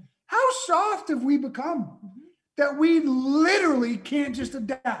 Yeah. How soft have we become that we literally can't just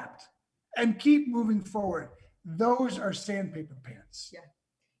adapt and keep moving forward? Those are sandpaper pants. Yeah.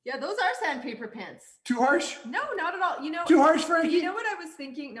 Yeah, those are sandpaper pants. Too harsh? No, not at all. You know, too harsh, Frankie? You know what I was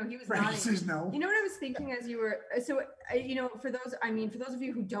thinking? No, he was Frankie nodding. says no. You know what I was thinking as you were, so, you know, for those of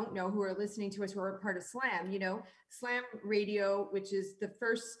you who don't know, who are listening to us, who are part of SLAM, you know, SLAM Radio, which is the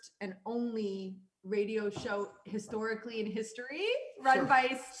first and only radio show historically in history run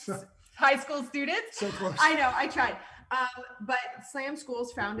by high school students. So close. I know, I tried. But SLAM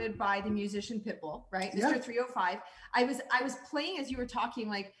School's founded by the musician Pitbull, right? Yeah. Mr. 305. I was playing as you were talking,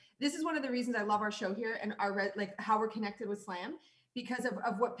 like, this is one of the reasons I love our show here and like how we're connected with SLAM, because of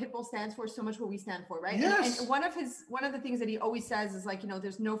what Pitbull stands for, so much what we stand for, right? Yes. And one of the things that he always says is, like, you know,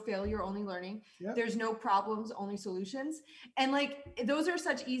 there's no failure, only learning. Yep. There's no problems, only solutions. And like, those are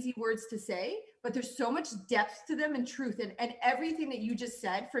such easy words to say, but there's so much depth to them and truth. And everything that you just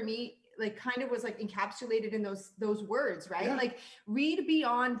said, for me, like, kind of was like encapsulated in those words, right? Yeah. Like, read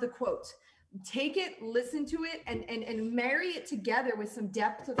beyond the quote. Take it, listen to it, and marry it together with some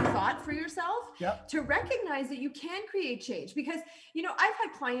depth of thought for yourself. Yep. To recognize that you can create change. Because, you know, I've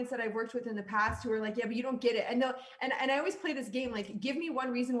had clients that I've worked with in the past who are like, yeah, but you don't get it. And I always play this game, like, give me one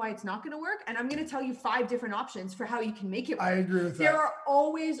reason why it's not going to work, and I'm going to tell you 5 different options for how you can make it work. I agree with that. There are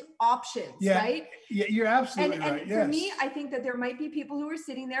always options, right? Yeah, you're absolutely right. And yes. for me, I think that there might be people who are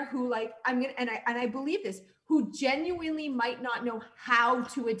sitting there who, like, I believe this, who genuinely might not know how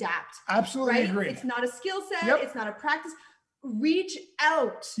to adapt. Absolutely right? agree. It's not a skill set. Yep. It's not a practice. Reach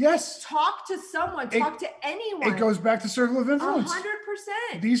out. Yes. Talk to someone. Talk to anyone. It goes back to circle of influence.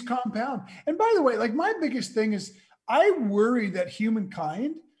 100%. These compound. And by the way, like, my biggest thing is, I worry that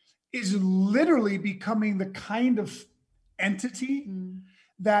humankind is literally becoming the kind of entity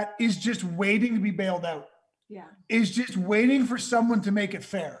that is just waiting to be bailed out. Yeah. Is just waiting for someone to make it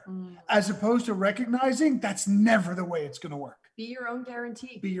fair, as opposed to recognizing that's never the way it's going to work. Be your own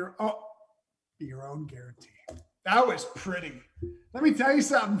guarantee. Be your own guarantee. That was pretty. Let me tell you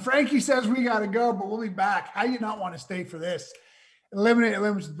something. Frankie says we got to go, but we'll be back. How do you not want to stay for this? Eliminate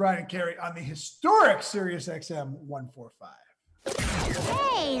Limits with Brian and Carey on the historic Sirius XM 145.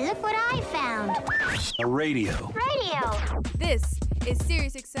 Hey, look what I found. A radio. This is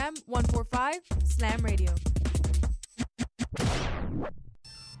Sirius XM 145 SLAM Radio.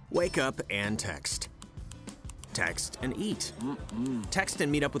 Wake up and text. Text and eat. Text and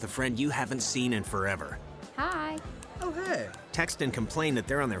meet up with a friend you haven't seen in forever. Hi. Oh, hey. Text and complain that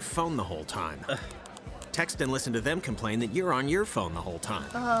they're on their phone the whole time. Text and listen to them complain that you're on your phone the whole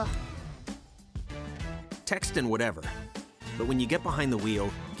time. Text and whatever. But when you get behind the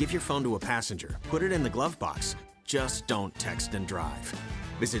wheel, give your phone to a passenger. Put it in the glove box. Just don't text and drive.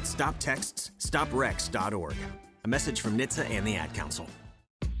 Visit StopTextsStopWrecks.org. A message from NHTSA and the Ad Council.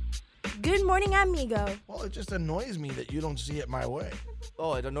 Good morning, amigo. Well, it just annoys me that you don't see it my way.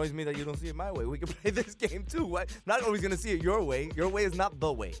 Oh, it annoys me that you don't see it my way. We can play this game too. What? Not always gonna see it your way. Your way is not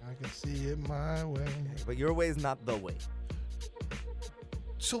the way. I can see it my way. Okay, but your way is not the way.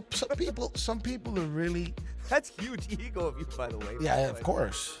 So some people are really... That's huge ego of you, by the way. Yeah, of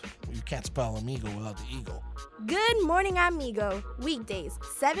course. You can't spell amigo without the ego. Good morning, amigo. Weekdays,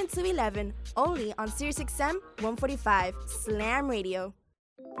 7 to 11, only on Sirius XM 145 SLAM Radio.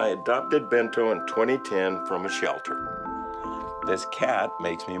 I adopted Bento in 2010 from a shelter. This cat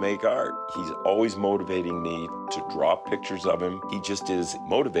makes me make art. He's always motivating me to draw pictures of him. He just is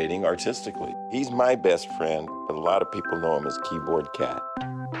motivating artistically. He's my best friend, but a lot of people know him as Keyboard Cat.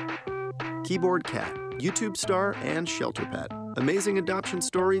 Keyboard Cat, YouTube star and shelter pet. Amazing adoption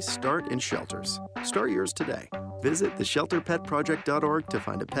stories start in shelters. Start yours today. Visit theshelterpetproject.org to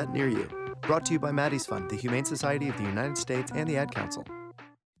find a pet near you. Brought to you by Maddie's Fund, the Humane Society of the United States, and the Ad Council.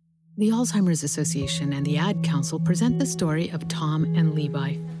 The Alzheimer's Association and the Ad Council present the story of Tom and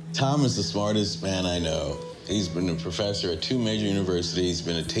Levi. Tom is the smartest man I know. He's been a professor at 2 major universities,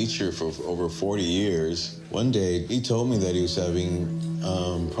 been a teacher for over 40 years. One day, he told me that he was having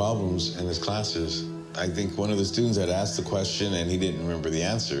problems in his classes. I think one of the students had asked the question and he didn't remember the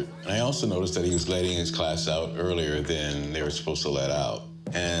answer. And I also noticed that he was letting his class out earlier than they were supposed to let out.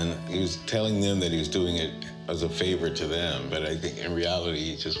 And he was telling them that he was doing it as a favor to them, but I think in reality,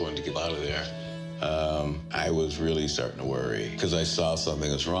 he just wanted to get out of there. I was really starting to worry because I saw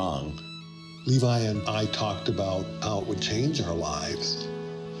something was wrong. Levi and I talked about how it would change our lives,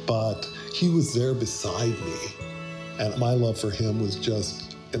 but he was there beside me, and my love for him was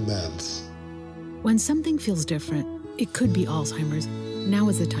just immense. When something feels different, it could be Alzheimer's. Now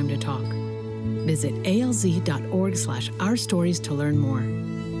is the time to talk. Visit alz.org/ourstories to learn more.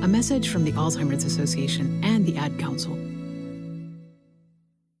 A message from the Alzheimer's Association and the Ad Council.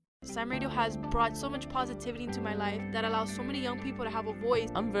 Slam Radio has brought so much positivity into my life that allows so many young people to have a voice.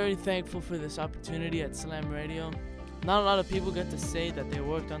 I'm very thankful for this opportunity at Slam Radio. Not a lot of people get to say that they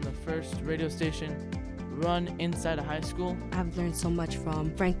worked on the first radio station run inside a high school. I've learned so much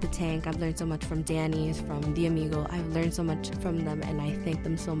from Frank the Tank. I've learned so much from Danny, from The Amigo. I've learned so much from them, and I thank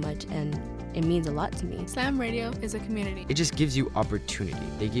them so much, and it means a lot to me. Slam Radio is a community. It just gives you opportunity.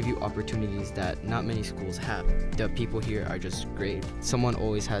 They give you opportunities that not many schools have. The people here are just great. Someone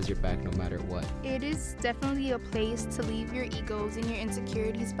always has your back no matter what. It is definitely a place to leave your egos and your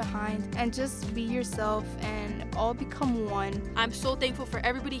insecurities behind and just be yourself and all become one. I'm so thankful for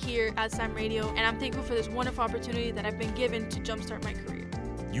everybody here at Slam Radio, and I'm thankful for this wonderful opportunity that I've been given to jumpstart my career.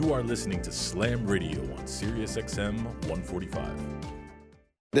 You are listening to Slam Radio on Sirius XM 145.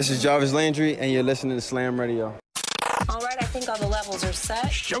 This is Jarvis Landry, and you're listening to Slam Radio. All right, I think all the levels are set.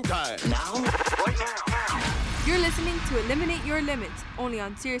 Showtime. Now? Right now. You're listening to Eliminate Your Limits, only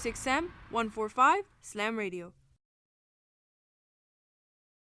on Sirius XM 145 Slam Radio.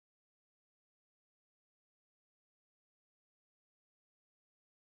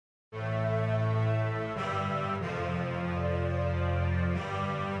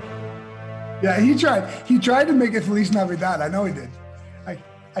 Yeah, he tried. He tried to make it Feliz Navidad. I know he did.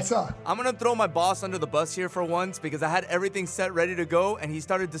 I saw. I'm gonna throw my boss under the bus here for once because I had everything set ready to go and he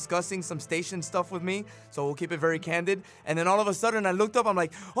started discussing some station stuff with me, so we'll keep it very candid. And then all of a sudden I looked up, I'm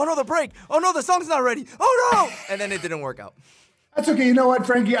like, oh no, the break! Oh no, the song's not ready! Oh no! And then it didn't work out. That's okay. You know what,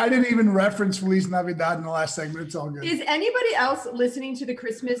 Frankie? I didn't even reference Feliz Navidad in the last segment. It's all good. Is anybody else listening to the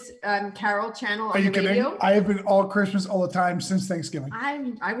Christmas Carol channel on the radio? I have been all Christmas all the time since Thanksgiving.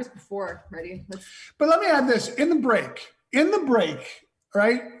 I was before. Ready? But let me add this. In the break,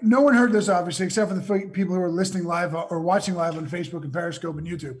 right? No one heard this, obviously, except for the people who are listening live or watching live on Facebook and Periscope and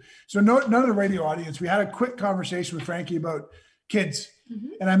YouTube. So none of the radio audience. We had a quick conversation with Frankie about kids. Mm-hmm.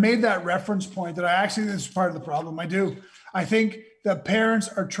 And I made that reference point that I actually, this is part of the problem. I do. I think that parents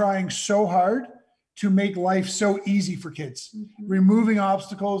are trying so hard to make life so easy for kids, removing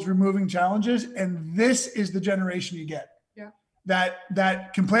obstacles, removing challenges. And this is the generation you get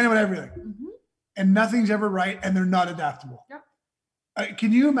that complain about everything and nothing's ever right. And they're not adaptable. Yep.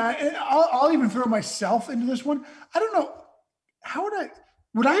 Can you imagine? I'll even throw myself into this one. I don't know. How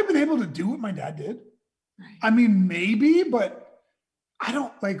would I have been able to do what my dad did? Right. I mean, maybe, but I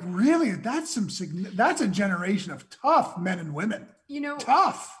don't really, that's a generation of tough men and women,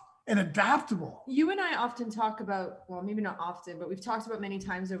 tough and adaptable. You and I often talk about, well, maybe not often, but we've talked about many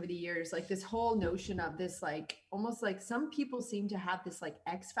times over the years, like this whole notion of this, almost like some people seem to have this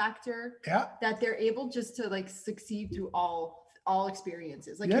X factor that they're able just to succeed through all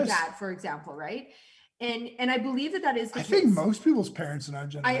experiences, your dad, for example, right? And I believe that is the case. I think most people's parents in our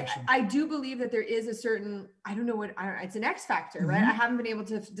generation. I do believe that there is a certain, it's an X factor, right? I haven't been able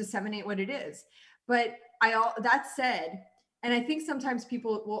to disseminate what it is, but that said, and I think sometimes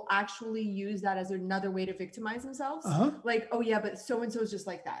people will actually use that as another way to victimize themselves. Oh yeah, but so-and-so is just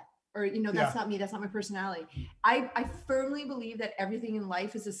like that. Or, that's not me. That's not my personality. I firmly believe that everything in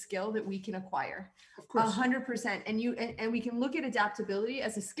life is a skill that we can acquire. Of course. 100%. And we can look at adaptability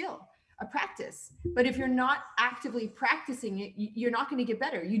as a skill, a practice. But if you're not actively practicing it, you're not going to get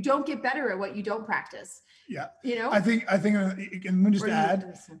better. You don't get better at what you don't practice. Yeah. I think, and let me just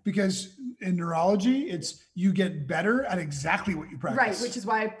add, because in neurology, it's you get better at exactly what you practice. Right. Which is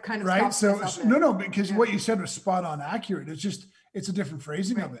why I kind of right. So no, because what you said was spot on accurate. It's a different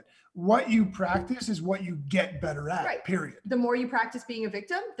phrasing of it. What you practice is what you get better at, period. The more you practice being a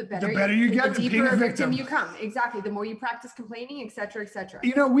victim, the better you get, the deeper a victim you come. Exactly. The more you practice complaining, et cetera, et cetera.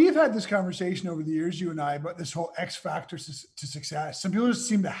 We've had this conversation over the years, you and I, about this whole X factor to success. Some people just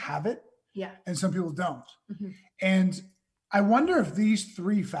seem to have it. Yeah. And some people don't. And I wonder if these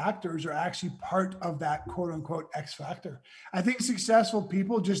three factors are actually part of that quote unquote X factor. I think successful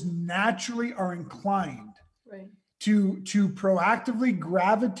people just naturally are inclined to proactively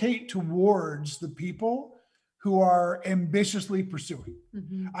gravitate towards the people who are ambitiously pursuing.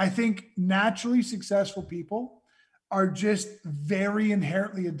 I think naturally successful people are just very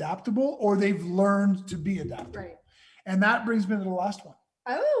inherently adaptable, or they've learned to be adaptable. Right. And that brings me to the last one.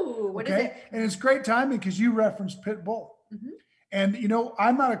 Oh, what is it? And it's great timing because you referenced Pitbull. Mm-hmm. And, you know,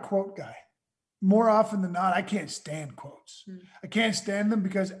 I'm not a quote guy. More often than not, I can't stand quotes. I can't stand them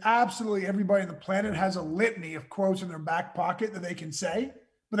because absolutely everybody on the planet has a litany of quotes in their back pocket that they can say,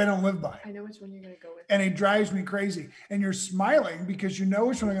 but they don't live by. I know which one you're going to go with. And it drives me crazy. And you're smiling because you know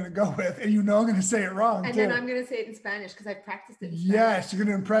which one I'm going to go with, and you know I'm going to say it wrong. And too. then I'm going to say it in Spanish because I've practiced it in Spanish. Yes, you're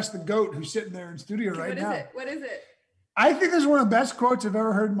going to impress the goat who's sitting there in studio right now. What is it? I think this is one of the best quotes I've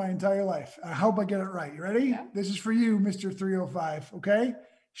ever heard in my entire life. I hope I get it right. You ready? Yeah. This is for you, Mr. 305. Okay.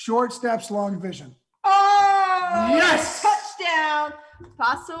 Short steps, long vision. Oh, yes! Touchdown.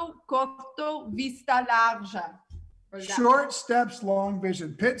 Paso corto, vista larga. Short steps, long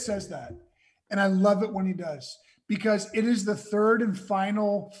vision. Pitt says that. And I love it when he does because it is the third and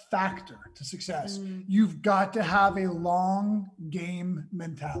final factor to success. You've got to have a long game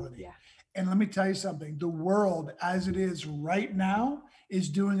mentality. Yeah. And let me tell you something, the world as it is right now is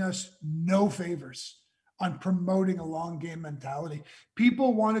doing us no favors on promoting a long game mentality.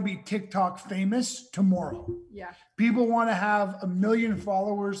 People want to be TikTok famous tomorrow. Yeah. People want to have 1 million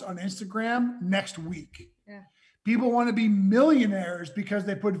followers on Instagram next week. Yeah. People want to be millionaires because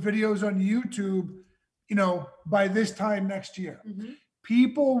they put videos on YouTube, you know, by this time next year. Mm-hmm.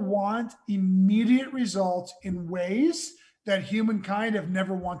 People want immediate results in ways that humankind have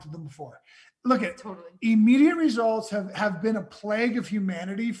never wanted them before. Look at immediate results have been a plague of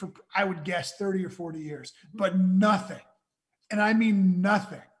humanity for, I would guess, 30 or 40 years, but nothing, and I mean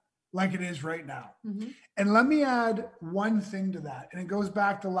nothing like it is right now. Mm-hmm. And let me add one thing to that. And it goes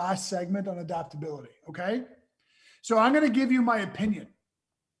back to last segment on adaptability. Okay. So I'm going to give you my opinion.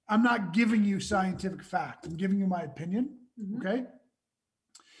 I'm not giving you scientific fact. I'm giving you my opinion. Mm-hmm. Okay.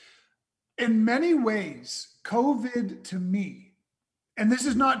 In many ways, COVID to me, and this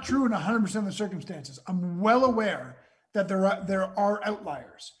is not true in 100% of the circumstances. I'm well aware that there are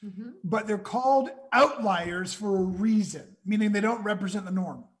outliers, Mm-hmm. but they're called outliers for a reason, meaning they don't represent the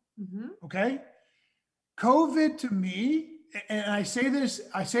norm. Mm-hmm. Okay. COVID to me, and I say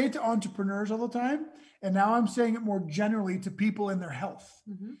it to entrepreneurs all the time, and now I'm saying it more generally to people in their health.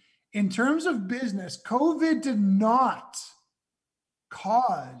 Mm-hmm. In terms of business, COVID did not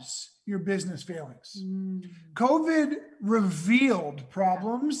cause your business failings. COVID revealed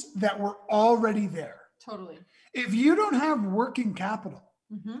problems that were already there. Totally. If you don't have working capital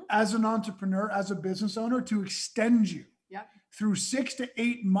Mm-hmm. as an entrepreneur, as a business owner, to extend you Yep. through 6 to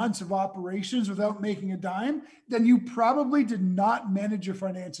 8 months of operations without making a dime, then you probably did not manage your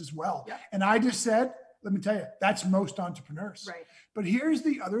finances well. Yep. And I just said, let me tell you, that's most entrepreneurs. Right. But here's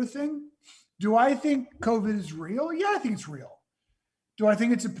the other thing. Do I think COVID is real? Yeah, I think it's real. Do I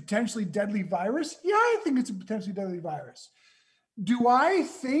think it's a potentially deadly virus? Yeah, I think it's a potentially deadly virus. Do I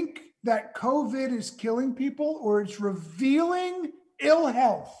think that COVID is killing people or it's revealing ill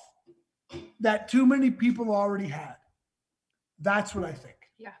health that too many people already had? That's what I think.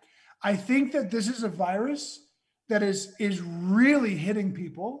 Yeah. I think that this is a virus that is really hitting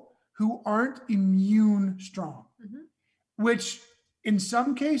people who aren't immune strong, Mm-hmm. which in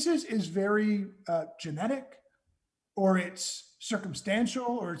some cases is very genetic, or it's circumstantial,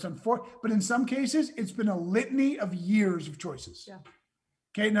 or it's unfortunate. But in some cases, it's been a litany of years of choices. Yeah.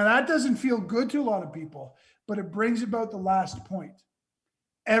 Okay, now that doesn't feel good to a lot of people, but it brings about the last point.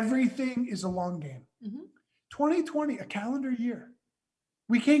 Everything is a long game. Mm-hmm. 2020, a calendar year.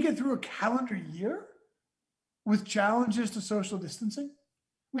 We can't get through a calendar year with challenges to social distancing.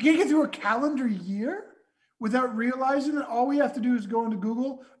 We can't get through a calendar year without realizing that all we have to do is go into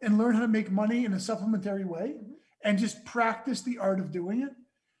Google and learn how to make money in a supplementary way and just practice the art of doing it.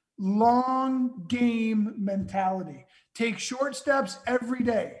 Long game mentality. Take short steps every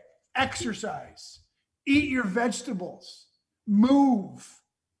day. Exercise. Eat your vegetables. Move.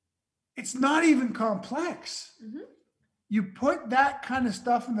 It's not even complex. Mm-hmm. You put that kind of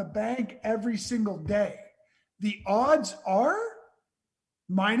stuff in the bank every single day. The odds are,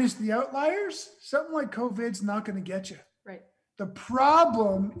 minus the outliers, something like COVID's not going to get you. Right. The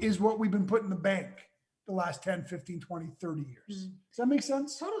problem is what we've been putting in the bank the last 10, 15, 20, 30 years. Does that make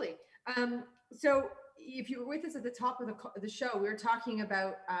sense? Totally. So if you were with us at the top of the show, we were talking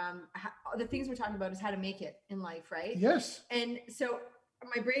about the things we're talking about is how to make it in life, right? Yes. And so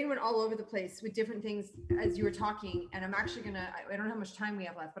my brain went all over the place with different things as you were talking. And I'm actually I don't know how much time we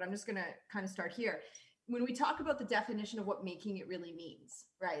have left, but I'm just going to kind of start here. When we talk about the definition of what making it really means,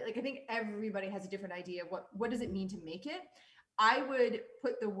 right? Like, I think everybody has a different idea of what does it mean to make it. I would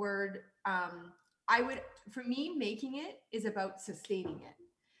put the word, for me, making it is about sustaining it.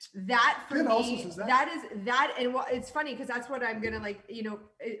 That for It also me, says that. that is that, and it's funny because that's what I'm gonna like.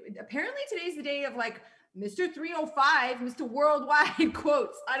 Apparently today's the day of like Mr. 305, Mr. Worldwide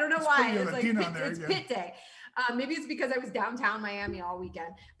quotes. I don't know why. put your It's like Latino on there it's again. Pit Day. Maybe it's because I was downtown Miami all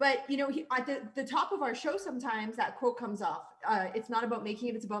weekend. But at the top of our show, sometimes that quote comes off. It's not about making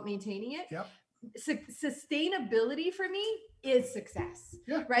it; it's about maintaining it. Yep. Sustainability for me is success,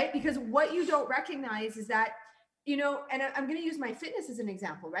 right? Because what you don't recognize is that, and I'm going to use my fitness as an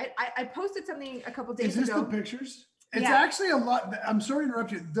example, right? I posted something a couple days Is this ago. the pictures? It's Yeah. actually a lot. I'm sorry to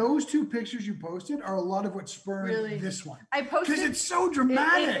interrupt you. Those two pictures you posted are a lot of what spurred Really? this one. I posted because it's so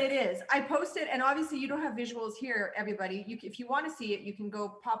dramatic. It is. I posted, and obviously you don't have visuals here, everybody. If you want to see it, you can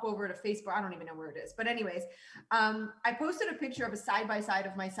go pop over to Facebook. I don't even know where it is, but anyways, I posted a picture of a side by side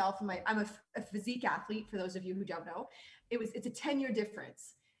of myself and I'm a physique athlete. For those of you who don't know, it's a 10-year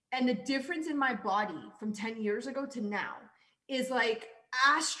difference, and the difference in my body from 10 years ago to now is like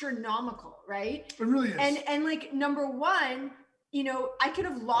astronomical, right? It really is. And like, number one, I could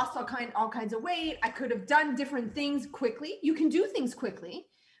have lost all kinds of weight. I could have done different things quickly. You can do things quickly,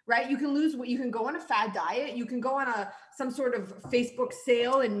 right? You can lose weight. You can go on a fad diet. You can go on some sort of Facebook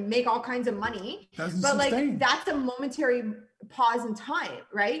sale and make all kinds of money. Doesn't but sustain. like, that's a momentary pause in time,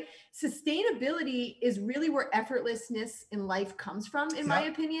 right? Sustainability is really where effortlessness in life comes from, in my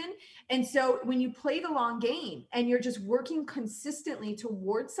opinion. And so when you play the long game and you're just working consistently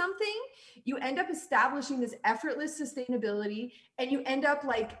towards something, you end up establishing this effortless sustainability, and you end up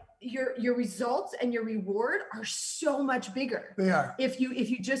like your results and your reward are so much bigger. They are. If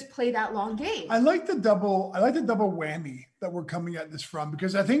you just play that long game. I like the double whammy that we're coming at this from,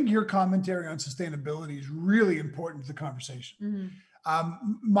 because I think your commentary on sustainability is really important to the conversation.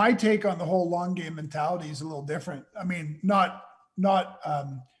 My take on the whole long game mentality is a little different. I mean, not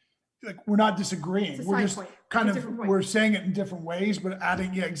like we're not disagreeing. It's a We're side just point. kind It's a of, different point. we're saying it in different ways, but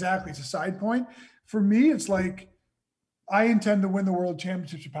adding, exactly. It's a side point. For me, it's like, I intend to win the world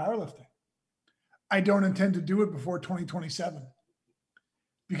championships of powerlifting. I don't intend to do it before 2027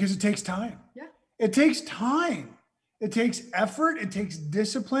 because it takes time. Yeah. It takes time. It takes effort. It takes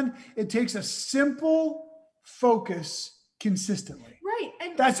discipline. It takes a simple focus consistently. Right.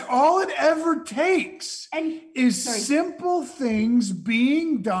 And that's all it ever takes, is simple things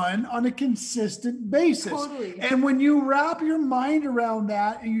being done on a consistent basis. Totally. And when you wrap your mind around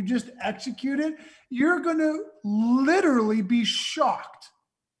that and you just execute it, you're going to literally be shocked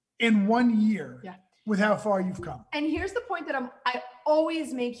in 1 year with how far you've come. And here's the point that I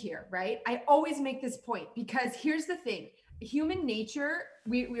always make here, right? I always make this point because here's the thing. Human nature,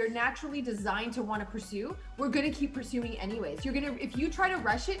 we are naturally designed to want to pursue. We're going to keep pursuing anyways. If you try to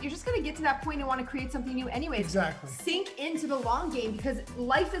rush it, you're just going to get to that point and want to create something new anyways. Exactly. Sink into the long game because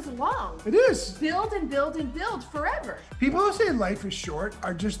life is long. It is. Build and build and build forever. People who say life is short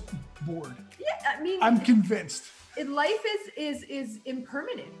are just bored. Yeah, I mean, I'm convinced. Life is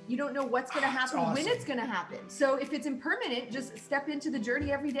impermanent. You don't know what's going to happen, awesome. when it's going to happen. So if it's impermanent, just step into the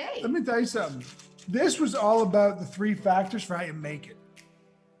journey every day. Let me tell you something. This was all about the 3 factors for how you make it,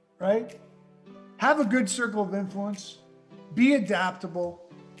 right? Have a good circle of influence, be adaptable,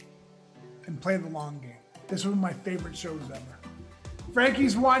 and play the long game. This was one of my favorite shows ever.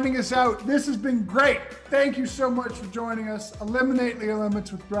 Frankie's winding us out. This has been great. Thank you so much for joining us. Eliminate your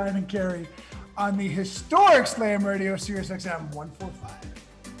limits with Brian and Carrie on the historic Slam Radio, Sirius XM 145.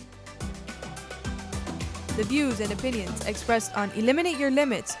 The views and opinions expressed on Eliminate Your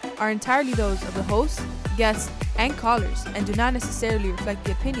Limits are entirely those of the hosts, guests, and callers and do not necessarily reflect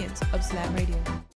the opinions of Slam Radio.